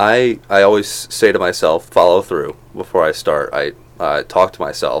 Well, I always say to myself, follow through before I start. I talk to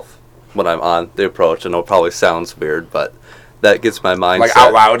myself when I'm on the approach. I know it probably sounds weird, but that gets my mindset. Like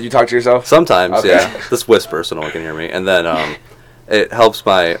out loud, you talk to yourself? Sometimes, Okay. yeah. Just whisper so no one can hear me. And then it helps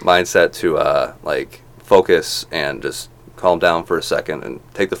my mindset to like focus and just calm down for a second and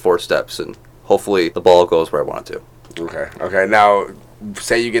take the 4 steps, and hopefully the ball goes where I want it to. Okay. Now,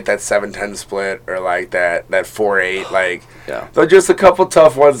 say you get that 7-10 split or like that 4-8, like Yeah. so just a couple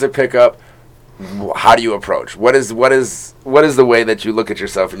tough ones to pick up. How do you approach? What is the way that you look at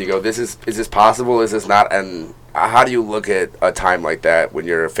yourself and you go, is this possible? Is this not? And how do you look at a time like that when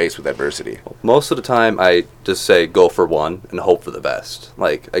you're faced with adversity? Most of the time, I just say go for one and hope for the best.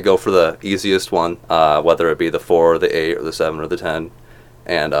 Like, I go for the easiest one, whether it be the 4, or the 8, or the 7, or the 10,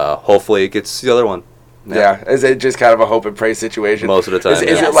 and hopefully it gets the other one. Yeah. Is it just kind of a hope and pray situation? Most of the time, Is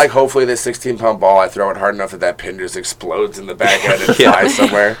yeah. it like hopefully this 16-pound ball, I throw it hard enough that pin just explodes in the back end and Yeah. flies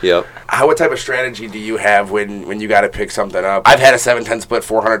somewhere? Yep. What type of strategy do you have when you got to pick something up? I've had a 7-10 split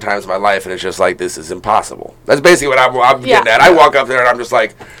 400 times in my life, and it's just like, this is impossible. That's basically what I'm Yeah. getting at. I walk up there, and I'm just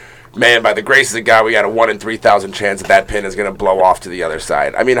like, man, by the grace of God, we got a 1 in 3,000 chance that pin is going to blow off to the other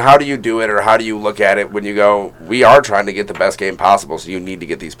side. I mean, how do you do it, or how do you look at it when you go, we are trying to get the best game possible, so you need to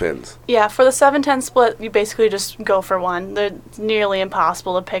get these pins? Yeah, for the 7-10 split, you basically just go for one. They're nearly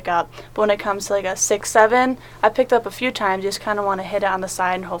impossible to pick up. But when it comes to like a 6-7, I picked up a few times. You just kind of want to hit it on the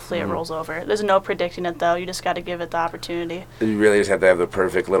side, and hopefully it rolls over. There's no predicting it, though. You just got to give it the opportunity. You really just have to have the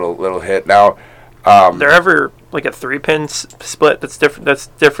perfect little hit. Now, There ever like a 3-pin split that's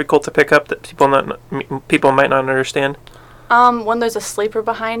difficult to pick up that people might not understand? When there's a sleeper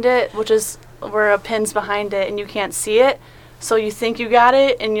behind it, which is where a pin's behind it and you can't see it, so you think you got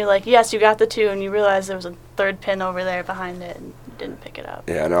it, and you're like, yes, you got the 2, and you realize there was a 3rd pin over there behind it, and you didn't pick it up.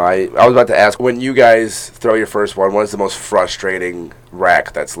 yeah, no, I was about to ask, when you guys throw your first one, what is the most frustrating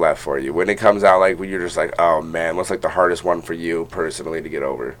rack that's left for you? When it comes out, like, when you're just like, oh, man, what's like the hardest one for you personally to get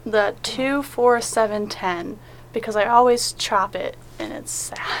over? The 2, 4, 7, 10, because I always chop it, and it's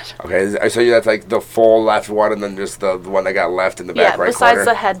sad. Okay, so that's like the full left one, and then just the one that got left in the back Yeah, right besides corner?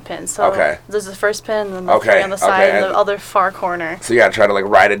 the head pin. So Okay. there's the first pin, and then the Okay, 3 on the side, okay, and and- the other far corner. So you gotta try to like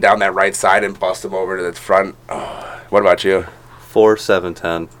ride it down that right side and bust them over to the front. Oh, what about you? 4, 7,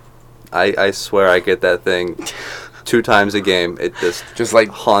 10. I swear I get that thing 2 times a game. It Just like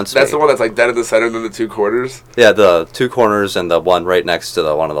haunts that's me. the one that's like dead in the center, and then the 2 quarters. Yeah, the 2 corners and the one right next to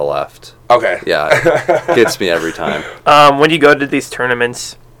the one on the left. Okay. Yeah, it gets me every time. When you go to these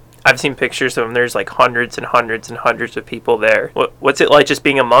tournaments, I've seen pictures of them. There's like hundreds and hundreds and hundreds of people there. What's it like just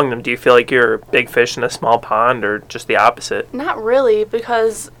being among them? Do you feel like you're a big fish in a small pond, or just the opposite? Not really,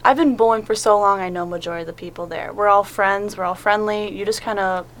 because I've been bowling for so long, I know majority of the people there. We're all friends, we're all friendly. You just kind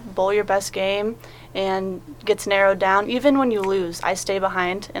of bowl your best game, and gets narrowed down. Even when you lose, I stay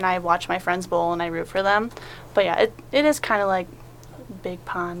behind, and I watch my friends bowl, and I root for them. But yeah, it is kind of like big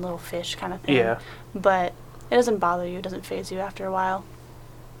pond, little fish kind of thing. Yeah. But it doesn't bother you, it doesn't faze you after a while.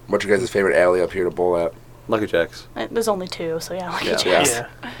 What's your guys' favorite alley up here to bowl at? Lucky Jacks. There's only 2, so yeah, Lucky Yeah. Jacks.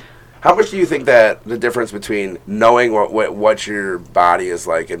 Yeah. How much do you think that the difference between knowing what your body is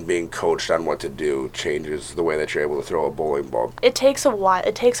like and being coached on what to do changes the way that you're able to throw a bowling ball? It takes a while.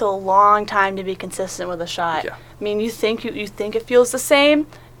 It takes a long time to be consistent with a shot. Yeah. I mean, you think it feels the same,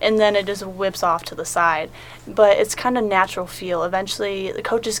 and then it just whips off to the side. But it's kind of natural feel. Eventually, the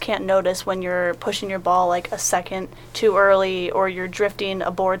coaches can't notice when you're pushing your ball like a second too early or you're drifting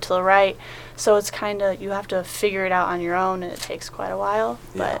a board to the right. So it's kind of, you have to figure it out on your own, and it takes quite a while.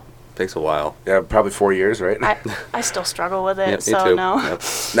 Yeah. But Takes a while. Yeah, probably 4 years, right? I still struggle with it, Yeah, me so too. no. Yep.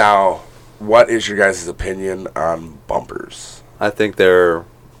 Now, what is your guys' opinion on bumpers? I think they're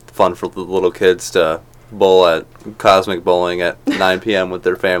fun for the little kids to bowl at Cosmic Bowling at 9 p.m. with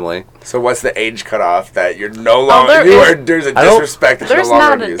their family. So what's the age cutoff that you're no longer... there's a I don't- disrespect that There's you're no not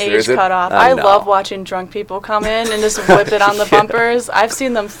longer an used. age Is it? cutoff. I No. love watching drunk people come in and just whip it on the bumpers. I've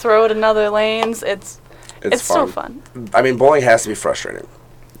seen them throw it in other lanes. It's so fun. I mean, bowling has to be frustrating.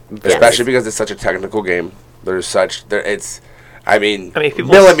 Yes. Especially because it's such a technical game. I mean, people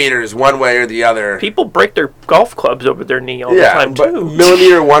millimeters one way or the other. People break their golf clubs over their knee all the Yeah, time, but too.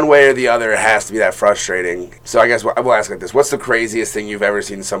 millimeter one way or the other has to be that frustrating. So I guess we'll ask like this. What's the craziest thing you've ever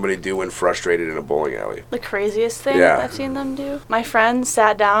seen somebody do when frustrated in a bowling alley? The craziest thing Yeah. I've seen them do. My friend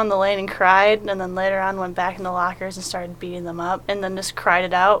sat down in the lane and cried, and then later on went back in the lockers and started beating them up, and then just cried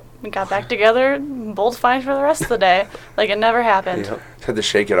it out. We got back together, and bowled fine for the rest of the day. Like it never happened. Yep. Had to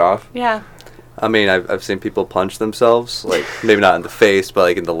shake it off. Yeah. I mean, I've seen people punch themselves, like maybe not in the face, but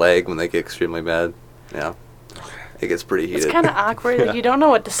like in the leg when they get extremely mad. Yeah, it gets pretty heated. It's kind of awkward. Like, you don't know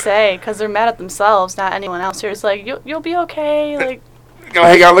what to say because they're mad at themselves, not anyone else. You're just like, you'll be okay. Like, Go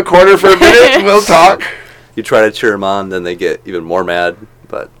hang out in the corner for a minute and we'll talk. You try to cheer them on, then they get even more mad.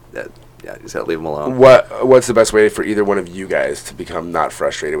 But yeah, you just gotta leave them alone. What's the best way for either one of you guys to become not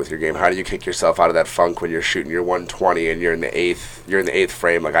frustrated with your game? How do you kick yourself out of that funk when you're shooting your 120 and you're in the eighth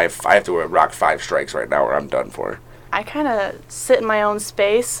frame? Like I have to rock 5 strikes right now or I'm done for. I kind of sit in my own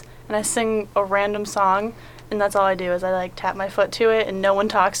space and I sing a random song, and that's all I do is I like tap my foot to it, and no one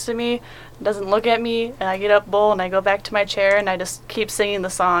talks to me, doesn't look at me, and I get up, bowl, and I go back to my chair and I just keep singing the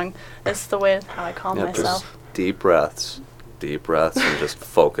song. It's the way how I calm myself. Just deep breaths, and just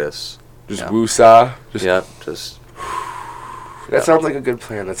focus. Just woosah. Just. That sounds like a good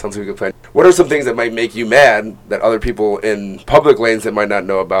plan. What are some things that might make you mad that other people in public lanes that might not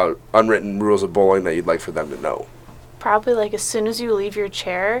know about unwritten rules of bowling that you'd like for them to know? Probably like as soon as you leave your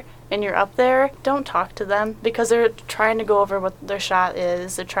chair and you're up there, don't talk to them because they're trying to go over what their shot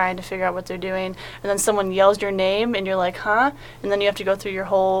is. They're trying to figure out what they're doing. And then someone yells your name and you're like, huh? And then you have to go through your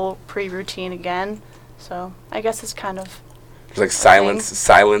whole pre-routine again. So I guess it's kind of... There's like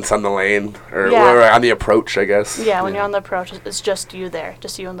silence on the lane or on the approach, I guess. Yeah, when you're on the approach, it's just you there,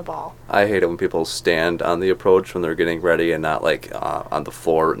 just you and the ball. I hate it when people stand on the approach when they're getting ready and not like on the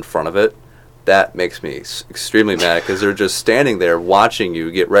floor in front of it. That makes me extremely mad because they're just standing there watching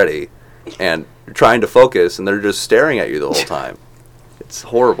you get ready and you're trying to focus and they're just staring at you the whole time. It's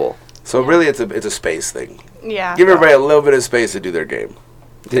horrible. So really it's a space thing. Yeah. Give everybody a little bit of space to do their game.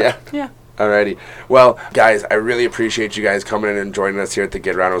 Yeah. Yeah. Alrighty. Well, guys, I really appreciate you guys coming in and joining us here at the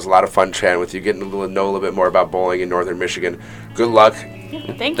Get Around. It was a lot of fun chatting with you, getting to know a little bit more about bowling in Northern Michigan. Good luck.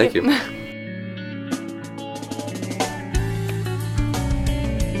 Thank you.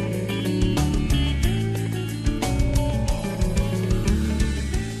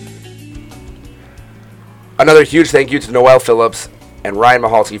 Another huge thank you to Noelle Phillips and Ryan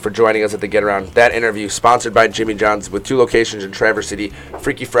Michalski for joining us at the Get Around. That interview sponsored by Jimmy John's with 2 locations in Traverse City.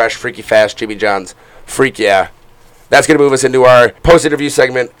 Freaky Fresh, Freaky Fast, Jimmy John's. Freak yeah. That's going to move us into our post-interview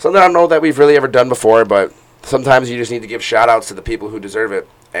segment. Something I don't know that we've really ever done before, but sometimes you just need to give shout-outs to the people who deserve it.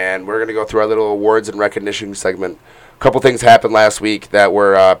 And we're going to go through our little awards and recognition segment. A couple things happened last week that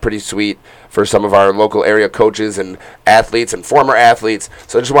were pretty sweet for some of our local area coaches and athletes and former athletes.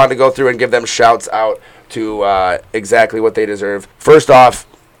 So I just wanted to go through and give them shouts out to exactly what they deserve. First off,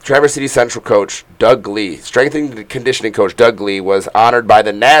 Traverse City Central coach Doug Lee, strength and conditioning coach Doug Lee, was honored by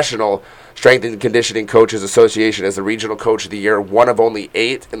the National Strength and Conditioning Coaches Association as the Regional Coach of the Year, one of only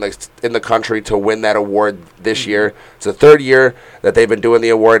 8 in the country to win that award this year. It's the 3rd year that they've been doing the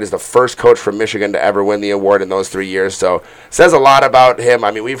award. Is the first coach from Michigan to ever win the award in those 3 years. So it says a lot about him.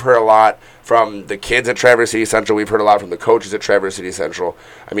 I mean, we've heard a lot from the kids at Traverse City Central. We've heard a lot from the coaches at Traverse City Central.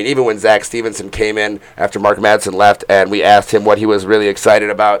 I mean, even when Zach Stevenson came in after Mark Madsen left and we asked him what he was really excited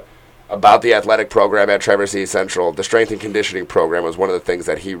about the athletic program at Traverse City Central, the strength and conditioning program was one of the things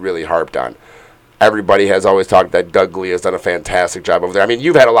that he really harped on. everybody has always talked that Doug Lee has done a fantastic job over there. I mean,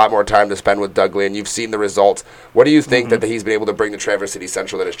 you've had a lot more time to spend with Doug Lee, and you've seen the results. What do you think that he's been able to bring to Traverse City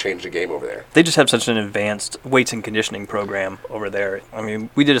Central that has changed the game over there? They just have such an advanced weights and conditioning program over there. I mean,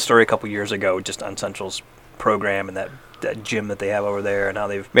 we did a story a couple years ago just on Central's program and that gym that they have over there, and how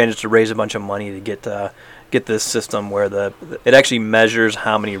they've managed to raise a bunch of money to get this system where it actually measures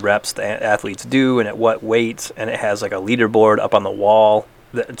how many reps the athletes do and at what weights, and it has like a leaderboard up on the wall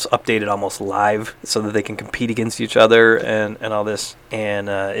that's updated almost live so that they can compete against each other and all this. And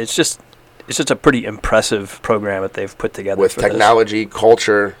it's just a pretty impressive program that they've put together. With for technology,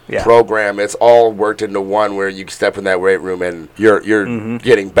 culture, program, it's all worked into one where you step in that weight room and you're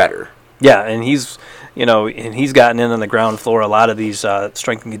getting better. Yeah, and he's gotten in on the ground floor a lot of these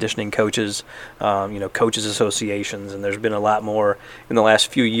strength and conditioning coaches, coaches associations, and there's been a lot more in the last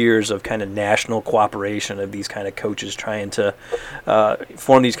few years of kind of national cooperation of these kind of coaches trying to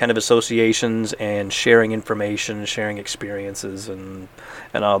form these kind of associations and sharing information, sharing experiences, and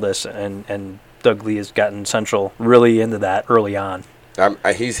all this. And Doug Lee has gotten Central really into that early on.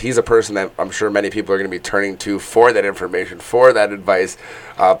 He's a person that I'm sure many people are going to be turning to for that information, for that advice,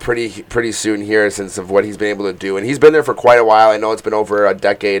 pretty soon here, since of what he's been able to do. And he's been there for quite a while. I know it's been over a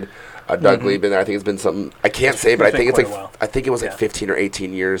decade. Doug Lee been there. I think it's been something I can't say, but I think it was like 15 or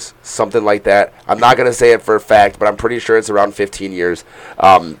 18 years, something like that. I'm not going to say it for a fact, but I'm pretty sure it's around 15 years.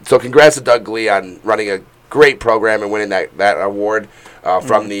 So congrats to Doug Lee on running a great program and winning that award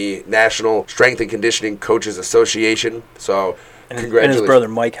from the National Strength and Conditioning Coaches Association. So. And his brother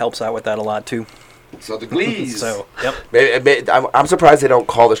Mike helps out with that a lot too. So the Glees. So yep. I'm surprised they don't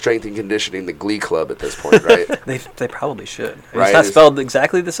call the strength and conditioning the Glee Club at this point, right? they probably should. Right? It's not spelled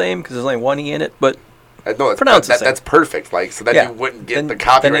exactly the same because there's only one E in it, but no, that's perfect. Like, so that you wouldn't get the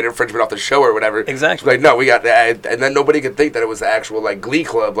copyright infringement off the show or whatever. Exactly. Like, no, we got that, and then nobody could think that it was the actual like Glee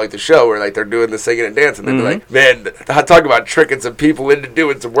Club, like the show where like they're doing the singing and dancing. They'd be like, man, talk about tricking some people into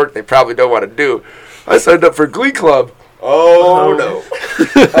doing some work they probably don't want to do. I signed up for Glee Club. Oh, no.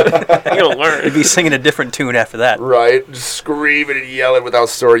 You'll learn. You'd be singing a different tune after that. Right. Just screaming and yelling with how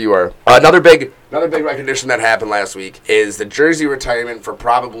sore you are. Another big recognition that happened last week is the jersey retirement for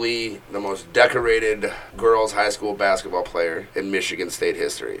probably the most decorated girls high school basketball player in Michigan State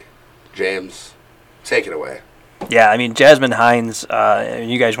history. James, take it away. Yeah, I mean, Jasmine Hines,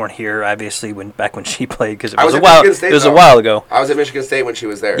 you guys weren't here, obviously, back when she played, because it was a while ago. I was at Michigan State when she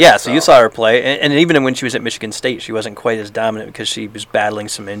was there. Yeah, so you saw her play, and even when she was at Michigan State, she wasn't quite as dominant because she was battling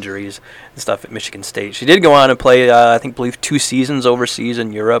some injuries and stuff at Michigan State. She did go on and play, I believe 2 seasons overseas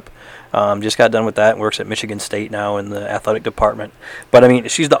in Europe. Just got done with that and works at Michigan State now in the athletic department. But, I mean,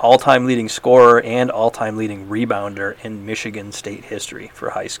 she's the all-time leading scorer and all-time leading rebounder in Michigan State history for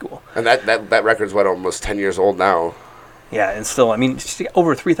high school. And that record's, almost 10 years old now. Yeah, and still, I mean, she's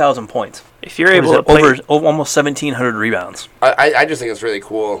over 3,000 points. If you're able to play almost 1,700 rebounds. I just think it's really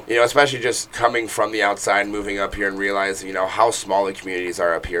cool, especially just coming from the outside, moving up here and realizing, how small the communities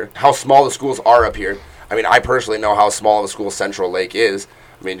are up here, how small the schools are up here. I mean, I personally know how small of a school Central Lake is.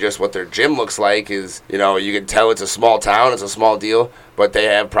 I mean, just what their gym looks like is, you can tell it's a small town, it's a small deal, but they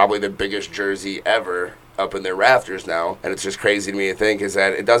have probably the biggest jersey ever up in their rafters now. And it's just crazy to me to think is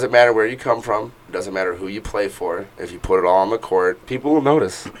that it doesn't matter where you come from, it doesn't matter who you play for. If you put it all on the court, people will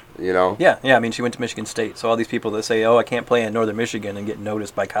notice, Yeah, I mean, she went to Michigan State, so all these people that say, I can't play in Northern Michigan and get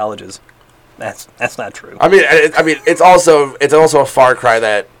noticed by colleges, that's not true. I mean, it's also a far cry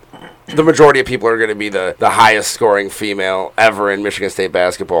that the majority of people are going to be the highest scoring female ever in Michigan State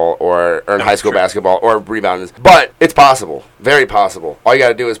basketball or in high school basketball or rebounders. But it's possible. Very possible. All you got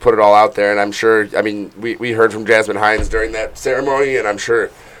to do is put it all out there. And I'm sure, we heard from Jasmine Hines during that ceremony, and I'm sure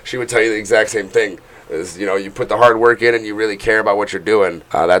she would tell you the exact same thing. Is, you put the hard work in and you really care about what you're doing.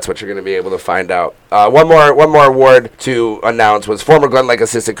 That's what you're going to be able to find out. One more award to announce was former Glen Lake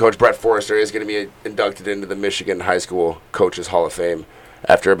assistant coach Brett Forrester is going to be inducted into the Michigan High School Coaches Hall of Fame.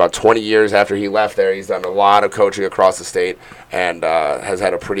 After about 20 years after he left there, he's done a lot of coaching across the state and has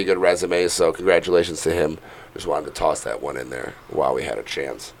had a pretty good resume, so congratulations to him. Just wanted to toss that one in there while we had a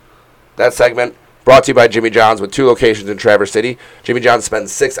chance. That segment brought to you by Jimmy John's with 2 locations in Traverse City. Jimmy John's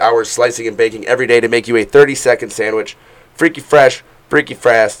spends 6 hours slicing and baking every day to make you a 30-second sandwich. Freaky fresh, freaky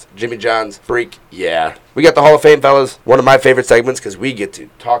fast. Jimmy John's, freak, yeah. We got the Hall of Fame, fellas. One of my favorite segments because we get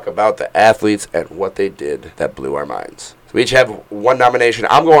to talk about the athletes and what they did that blew our minds. We each have one nomination.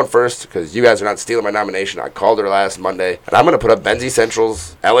 I'm going first because you guys are not stealing my nomination. I called her last Monday. And I'm going to put up Benzie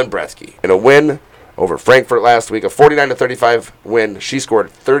Central's Ellen Bretzke. In a win over Frankfurt last week, a 49-35 win, she scored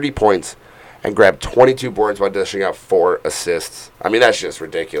 30 points and grabbed 22 boards while dishing out 4 assists. I mean, that's just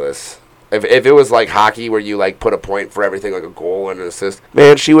ridiculous. If it was like hockey where you like put a point for everything, like a goal and an assist,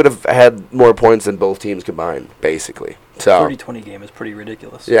 man, she would have had more points than both teams combined, basically. So 30-20 game is pretty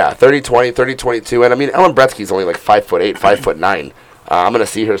ridiculous. Yeah, 30-20, 30-22, and I mean Ellen Bretzke's only like 5'8", 5'9". I'm gonna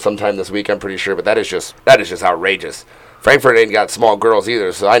see her sometime this week, I'm pretty sure, but that is just outrageous. Frankfurt ain't got small girls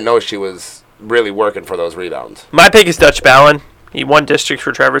either, so I know she was really working for those rebounds. My pick is Dutch Ballan. He won district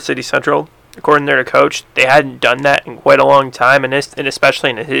for Traverse City Central. According to their coach, they hadn't done that in quite a long time, and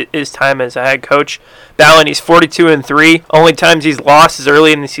especially in his time as a head coach. Ballan, he's 42-3. Only times he's lost is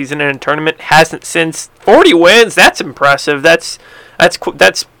early in the season in a tournament. Hasn't since. 40 wins. That's impressive. That's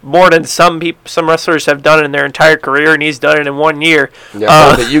more than some wrestlers have done in their entire career, and he's done it in 1 year.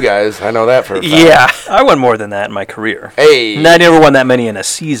 Yeah, both of you guys. I know that for a fact. Yeah. I won more than that in my career. Hey. And I never won that many in a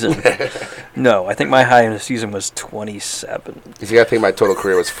season. No, I think my high in a season was 27. You got to think my total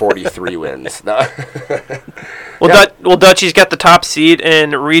career was 43 wins. No. Well, Dutchy's got the top seed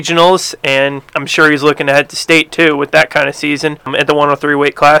in regionals, and I'm sure he's looking ahead to state, too, with that kind of season. At the 103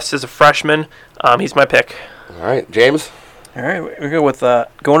 weight class as a freshman, he's my pick. All right, James? All right, we go with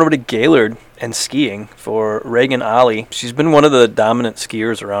going over to Gaylord and skiing for Reagan Olli. She's been one of the dominant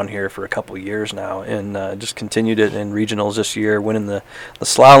skiers around here for a couple years now, and just continued it in regionals this year, winning the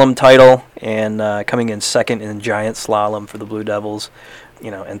slalom title and coming in second in giant slalom for the Blue Devils.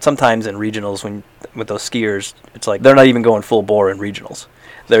 And sometimes in regionals, with those skiers, it's like they're not even going full bore in regionals.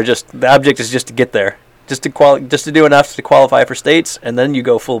 They're just, the object is just to get there, just to do enough to qualify for states, and then you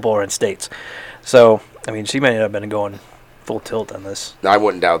go full bore in states. So I mean, she may have been going full tilt on this. I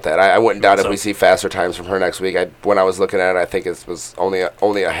wouldn't doubt that. I wouldn't doubt if we see faster times from her next week. When I was looking at it, I think it was only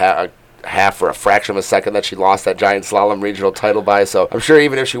a half or a fraction of a second that she lost that giant slalom regional title by. So I'm sure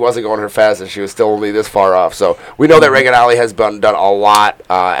even if she wasn't going her fastest, she was still only this far off. So we know that Reagan Olli has done a lot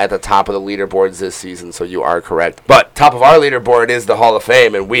at the top of the leaderboards this season, so you are correct. But top of our leaderboard is the Hall of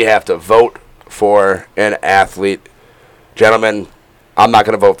Fame, and we have to vote for an athlete. Gentlemen, I'm not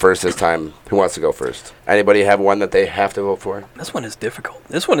going to vote first this time. Who wants to go first? Anybody have one that they have to vote for? This one is difficult.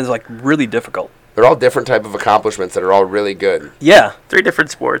 This one is like really difficult. They're all different type of accomplishments that are all really good. Yeah. 3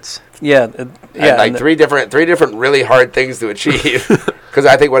 different sports. Yeah. And like three different really hard things to achieve. Because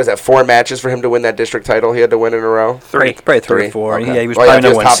I think, 4 matches for him to win that district title he had to win in a row? 3. Probably 3 or 4. Okay. Yeah, he was probably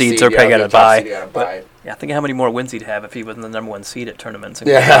number 1 seed, so he probably got a bye. But, yeah, think of how many more wins he'd have if he wasn't the number 1 seed at tournaments and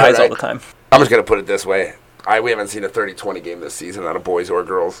buys all the time. I'm just going to put it this way. We haven't seen a 30-20 game this season out of boys or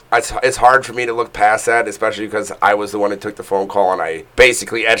girls. It's hard for me to look past that, especially because I was the one who took the phone call, and I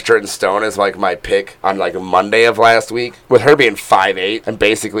basically etched her in stone as like my pick on like a Monday of last week. With her being 5'8" and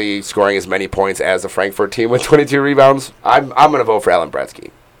basically scoring as many points as the Frankfurt team with 22 rebounds, I'm going to vote for Ellen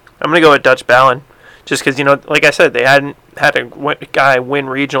Bretzke. I'm going to go with Dutch Ballan. Just because, like I said, they hadn't had a guy win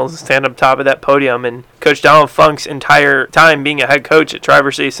regionals and stand up top of that podium. And Coach Donald Funk's entire time being a head coach at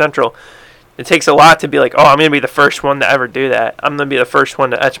Traverse City Central, it takes a lot to be like, I'm going to be the first one to ever do that. I'm going to be the first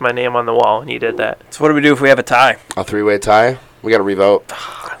one to etch my name on the wall, and he did that. So what do we do if we have a tie? A 3-way tie? We got to revote.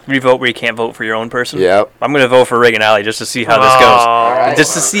 Revote where you can't vote for your own person? Yep. I'm going to vote for Reagan Olli just to see how this goes. Right,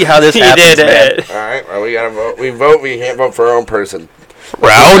 just to see how this happens, He did it. All right, well, we got to vote. We can't vote for our own person.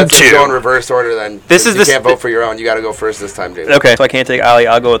 Round 2. Go in reverse order then. This is you can't vote for your own. You got to go first this time, Jason. Okay, so I can't take Olli.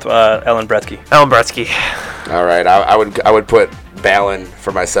 I'll go with Ellen Bretzke. Ellen Bretzke. All right, I would put Ballan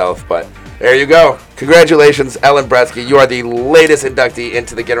for myself, but there you go. Congratulations, Ellen Bretzke. You are the latest inductee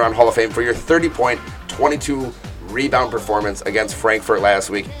into the Get Around Hall of Fame for your 30-point, 22 rebound performance against Frankfurt last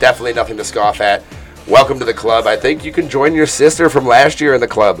week. Definitely nothing to scoff at. Welcome to the club. I think you can join your sister from last year in the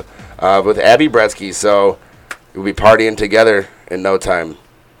club with Abby Bretzke, so we'll be partying together in no time.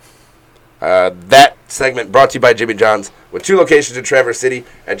 That segment brought to you by Jimmy John's. With 2 locations in Traverse City,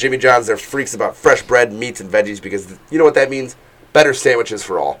 at Jimmy John's, they're freaks about fresh bread, meats, and veggies because you know what that means? Better sandwiches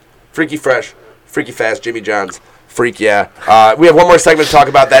for all. Freaky fresh, freaky fast, Jimmy John's. Freak, yeah. We have one more segment to talk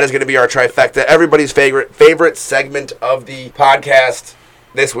about. That is going to be our trifecta. Everybody's favorite segment of the podcast.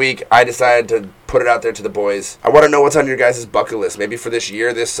 This week, I decided to put it out there to the boys. I want to know what's on your guys' bucket list. Maybe for this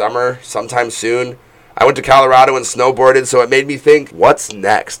year, this summer, sometime soon. I went to Colorado and snowboarded, so it made me think, what's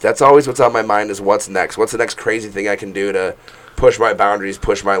next? That's always what's on my mind is what's next. What's the next crazy thing I can do to push my boundaries,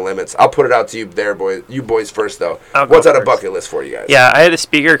 push my limits? I'll put it out to you there, boys. You boys first, though. What's on a bucket list for you guys? Yeah, I had a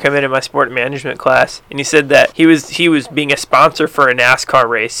speaker come into my sport management class, and he said that he was being a sponsor for a NASCAR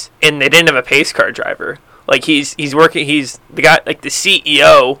race, and they didn't have a pace car driver. Like, he's the guy, like the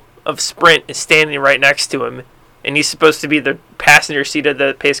CEO of Sprint is standing right next to him, and he's supposed to be the passenger seat of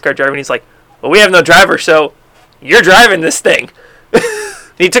the pace car driver, and he's like, well, we have no driver, so you're driving this thing.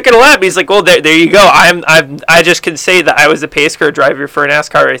 he took it a lap. He's like, well, there you go. I just can say that I was a pace car driver for a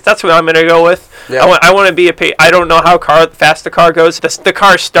NASCAR race. That's what I'm going to go with. Yeah. I want to be I don't know how fast the car goes. The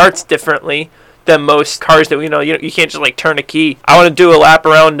car starts differently than most cars that we know. You can't just like turn a key. I want to do a lap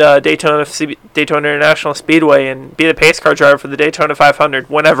around Daytona International Speedway and be the pace car driver for the Daytona 500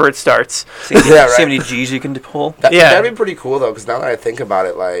 whenever it starts. See how many G's you can pull. That'd be pretty cool though, because now that I think about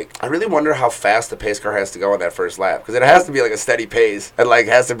it, like I really wonder how fast the pace car has to go on that first lap, because it has to be like a steady pace and like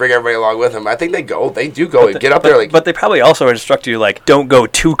has to bring everybody along with them. I think they do go and get up there like. But they probably also instruct you like don't go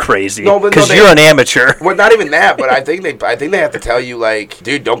too crazy because you're an amateur. Well, not even that, but I think they have to tell you like,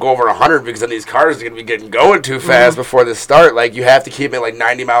 dude, don't go over 100 because then these cars are going to be going too fast before the start. Like, you have to keep it like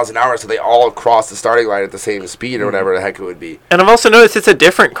 90 miles an hour so they all cross the starting line at the same speed or whatever the heck it would be. And I've also noticed it's a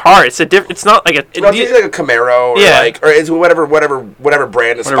different car. It's not like a... It's usually like a Camaro or it's whatever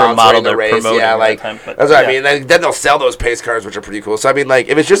brand is sponsoring the race. Yeah, like, that's what I mean. Then they'll sell those pace cars, which are pretty cool. So, I mean, like,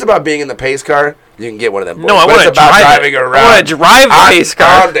 if it's just about being in the pace car, you can get one of them. No, I want to drive it. I want to drive the pace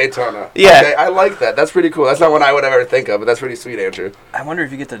car. On Daytona. Yeah. Okay, I like that. That's pretty cool. That's not what I would ever think of, but that's pretty sweet, Andrew. I wonder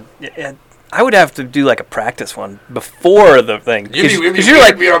if you get to... I would have to do like a practice one before the thing. Because you're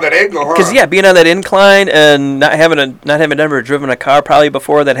like being on that angle, huh? Because being on that incline and not having ever driven a car probably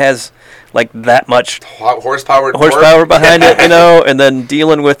before that has like that much horsepower behind it, and then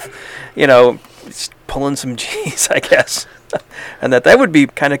dealing with, pulling some G's, I guess. And that would be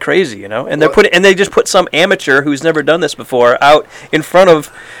kind of crazy, And they just put some amateur who's never done this before out in front of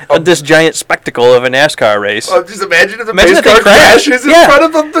this giant spectacle of a NASCAR race. Oh, just imagine if the pace car crashes in front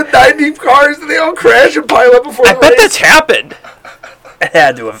of the 90 cars and they all crash and pile up before the race. I bet that's happened. It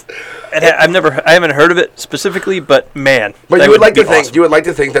had to have. I haven't heard of it specifically, but man. But you would like to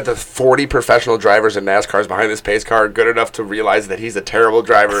think that the 40 professional drivers in NASCARs behind this pace car are good enough to realize that he's a terrible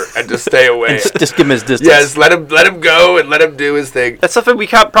driver and to stay away. Just give him his distance. Yes, let him go and let him do his thing. That's something we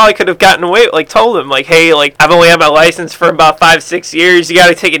probably could have gotten away with. Like, told him, like, hey, like, I've only had my license for about 5-6 years. You got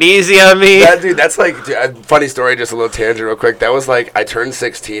to take it easy on me. That's like, funny story, just a little tangent real quick. That was like, I turned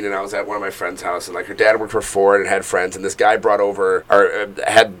 16 and I was at one of my friend's house, and like her dad worked for Ford and had friends, and this guy brought over,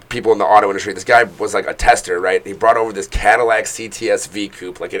 had people in the auto industry. This guy was like a tester, right? He brought over this Cadillac CTS V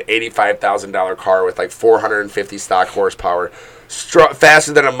Coupe, like an $85,000 car with like 450 stock horsepower,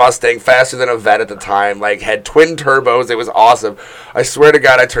 faster than a Mustang, faster than a Vet at the time, like had twin turbos. It was awesome. I swear to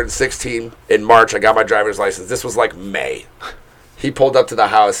God, I turned 16 in March. I got my driver's license. This was like May. He pulled up to the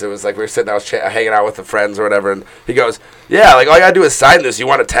house. It was like we were sitting there, hanging out with the friends or whatever, and he goes, yeah, like all you gotta do is sign this. You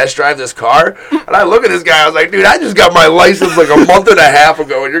want to test drive this car? And I look at this guy. I was like, dude, I just got my license like a month and a half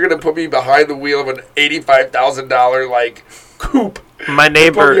ago, and you're gonna put me behind the wheel of an $85,000 like coupe. My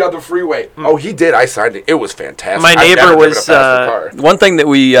neighbor put me on the freeway. Oh, he did. I signed it. It was fantastic. My neighbor was one thing that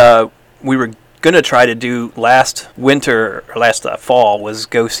we were gonna try to do last winter or last fall was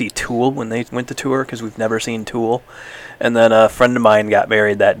go see Tool when they went to tour, because we've never seen Tool. And then a friend of mine got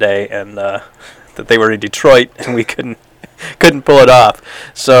married that day, and that they were in Detroit, and we couldn't pull it off.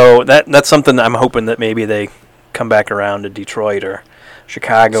 So that's something I'm hoping that maybe they come back around to Detroit or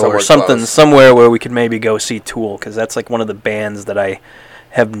Chicago or something, somewhere where we could maybe go see Tool, because that's like one of the bands that I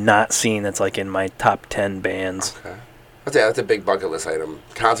have not seen that's like in my top 10 bands. Okay. That's a big bucket list item.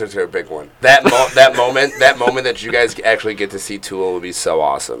 Concerts are a big one. That moment that you guys actually get to see Tool would be so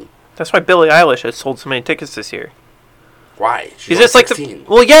awesome. That's why Billie Eilish has sold so many tickets this year. Why? She's just 16.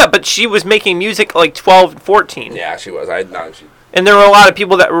 Well, yeah, but she was making music like 12 and 14. Yeah, she was. And there were a lot of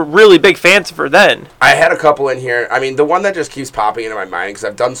people that were really big fans of her then. I had a couple in here. I mean, the one that just keeps popping into my mind, because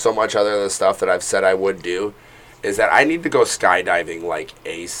I've done so much other of the stuff that I've said I would do, is that I need to go skydiving like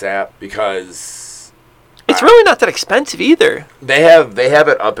ASAP, because it's really not that expensive either. They have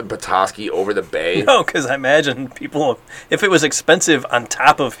it up in Petoskey over the bay. No, because I imagine people, if it was expensive on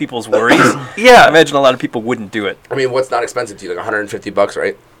top of people's worries, yeah, I imagine a lot of people wouldn't do it. I mean, what's not expensive to you? Like $150,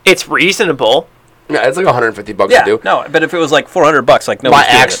 right? It's reasonable. Yeah, it's like $150 to do. No, but if it was like $400, like no.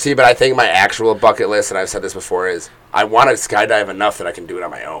 But I think my actual bucket list, and I've said this before, is I want to skydive enough that I can do it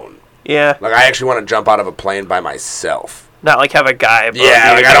on my own. Yeah. Like I actually want to jump out of a plane by myself. Not like have a guy above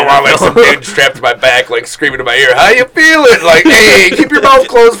like I don't want like some dude strapped to my back like screaming in my ear, how you feeling? Like, hey, keep your mouth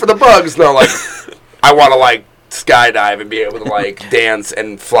closed for the bugs. No, like I want to like skydive and be able to like dance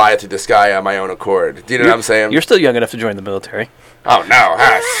and fly through the sky on my own accord. Do you know what I'm saying? You're still young enough to join the military. Oh no,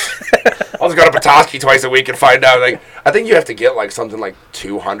 I'll just go to Petoskey twice a week and find out. Like, I think you have to get like something like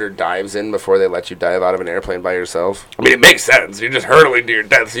 200 dives in before they let you dive out of an airplane by yourself. I mean, it makes sense. You're just hurtling to your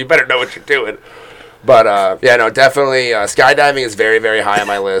death, so you better know what you're doing. But, definitely skydiving is very, very high on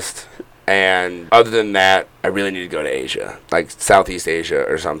my list. And other than that, I really need to go to Asia, like Southeast Asia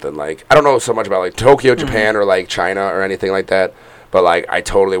or something. Like, I don't know so much about, like, Tokyo, Japan, or, like, China or anything like that. But, like, I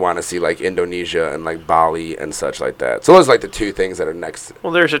totally want to see, like, Indonesia and, like, Bali and such like that. So those are, like, the two things that are next.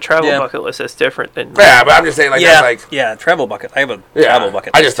 Well, there's a travel bucket list that's different than... Yeah, but I'm just saying, like, that's, like... travel bucket. I have a travel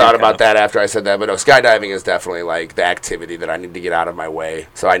bucket I list just thought too, about that after I said that. But, no, skydiving is definitely, like, the activity that I need to get out of my way.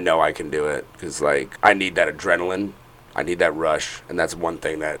 So I know I can do it. Because, like, I need that adrenaline. I need that rush. And that's one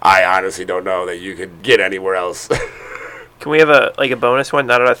thing that I honestly don't know that you could get anywhere else. Can we have a bonus one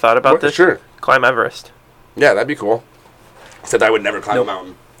now that I thought about this? Sure. Climb Everest. Yeah, that'd be cool. Except I would never climb a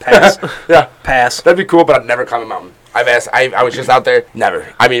mountain. Pass. Yeah. Pass. That'd be cool, but I'd never climb a mountain. I was just out there.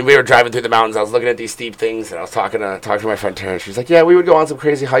 Never. I mean, we were driving through the mountains. I was looking at these steep things, and I was talking to my friend Terrence. She's like, yeah, we would go on some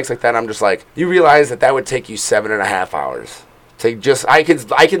crazy hikes like that. And I'm just like, you realize that would take you 7.5 hours. I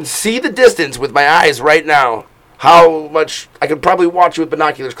can see the distance with my eyes right now. How much I could probably watch you with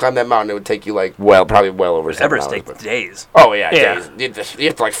binoculars climb that mountain. It would take you probably well over 7 hours. Everest takes days. Oh yeah, days. You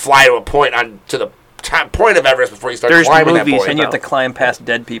have to like fly to a point to the top point of Everest before you start climbing that point. And you have to climb past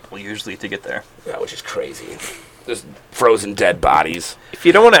dead people usually to get there. Yeah, which is crazy. Just frozen dead bodies. If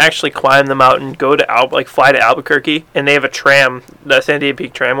you don't want to actually climb the mountain, go to fly to Albuquerque, and they have a tram, the San Diego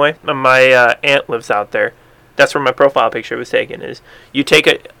Peak Tramway. My aunt lives out there. That's where my profile picture was taken. Is you take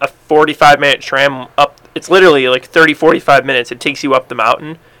a 45-minute tram up. It's literally like 45 minutes. It takes you up the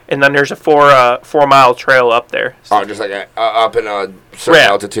mountain, and then there's a 4-mile trail up there. Oh, just like up in a certain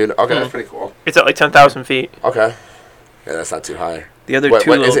altitude. Okay, that's pretty cool. It's at like 10,000 feet. Okay, yeah, that's not too high. The other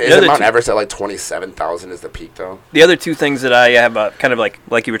is Mount Everest at like 27,000 is the peak though? The other two things that I have kind of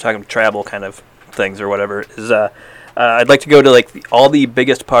like you were talking travel kind of things or whatever is I'd like to go to like all the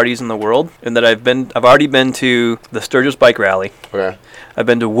biggest parties in the world, and that I've already been to the Sturgis Bike Rally. Okay. I've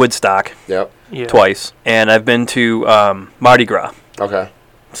been to Woodstock. Yep. Yeah. Twice, and I've been to Mardi Gras. Okay.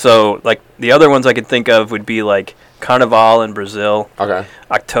 So like the other ones I could think of would be like Carnival in Brazil. Okay.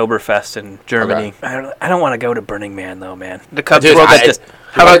 Oktoberfest in Germany. Okay. I don't want to go to Burning Man though, man. The Cubs Dude, World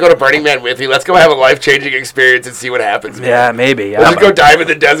how about I go to Burning Man with you? Let's go have a life-changing experience and see what happens. Man. Yeah, maybe. We'll just go dive in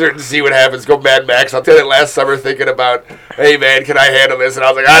the desert and see what happens. Go Mad Max. I'll tell you, last summer thinking about, hey man, can I handle this? And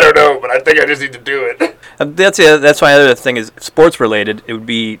I was like, I don't know, but I think I just need to do it. That's my other thing is sports related. It would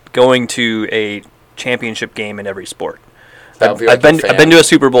be going to a championship game in every sport. I've been to a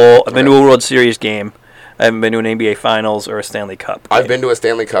Super Bowl. I've been to a World Series game. I haven't been to an NBA Finals or a Stanley Cup game. I've been to a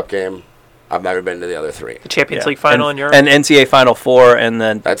Stanley Cup game. I've never been to the other three. The Champions League final in Europe? And NCAA Final Four, and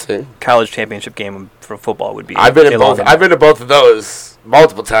then that's it. College championship game for football would be. I've been to both of those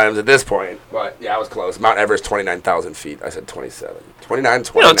multiple times at this point. But yeah, I was close. Mount Everest, 29,000 feet. I said 27. 29.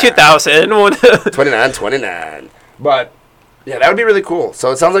 2000. 29. But yeah, that would be really cool.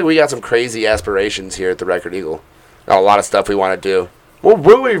 So it sounds like we got some crazy aspirations here at the Record Eagle. Got a lot of stuff we want to do. We'll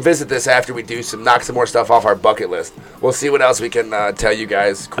revisit this after we knock some more stuff off our bucket list. We'll see what else we can tell you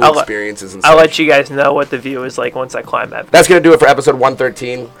guys, experiences and stuff. I'll let you guys know what the view is like once I climb that. That's going to do it for episode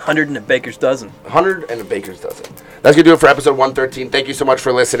 113. 100 and a baker's dozen. 100 and a baker's dozen. That's going to do it for episode 113. Thank you so much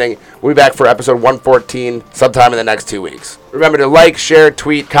for listening. We'll be back for episode 114 sometime in the next 2 weeks. Remember to like, share,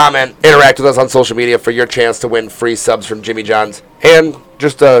 tweet, comment, interact with us on social media for your chance to win free subs from Jimmy John's. And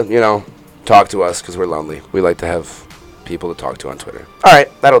just, talk to us because we're lonely. We like to have people to talk to on Twitter. All right,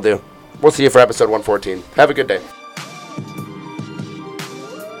 that'll do. We'll see you for episode 114. Have a good day.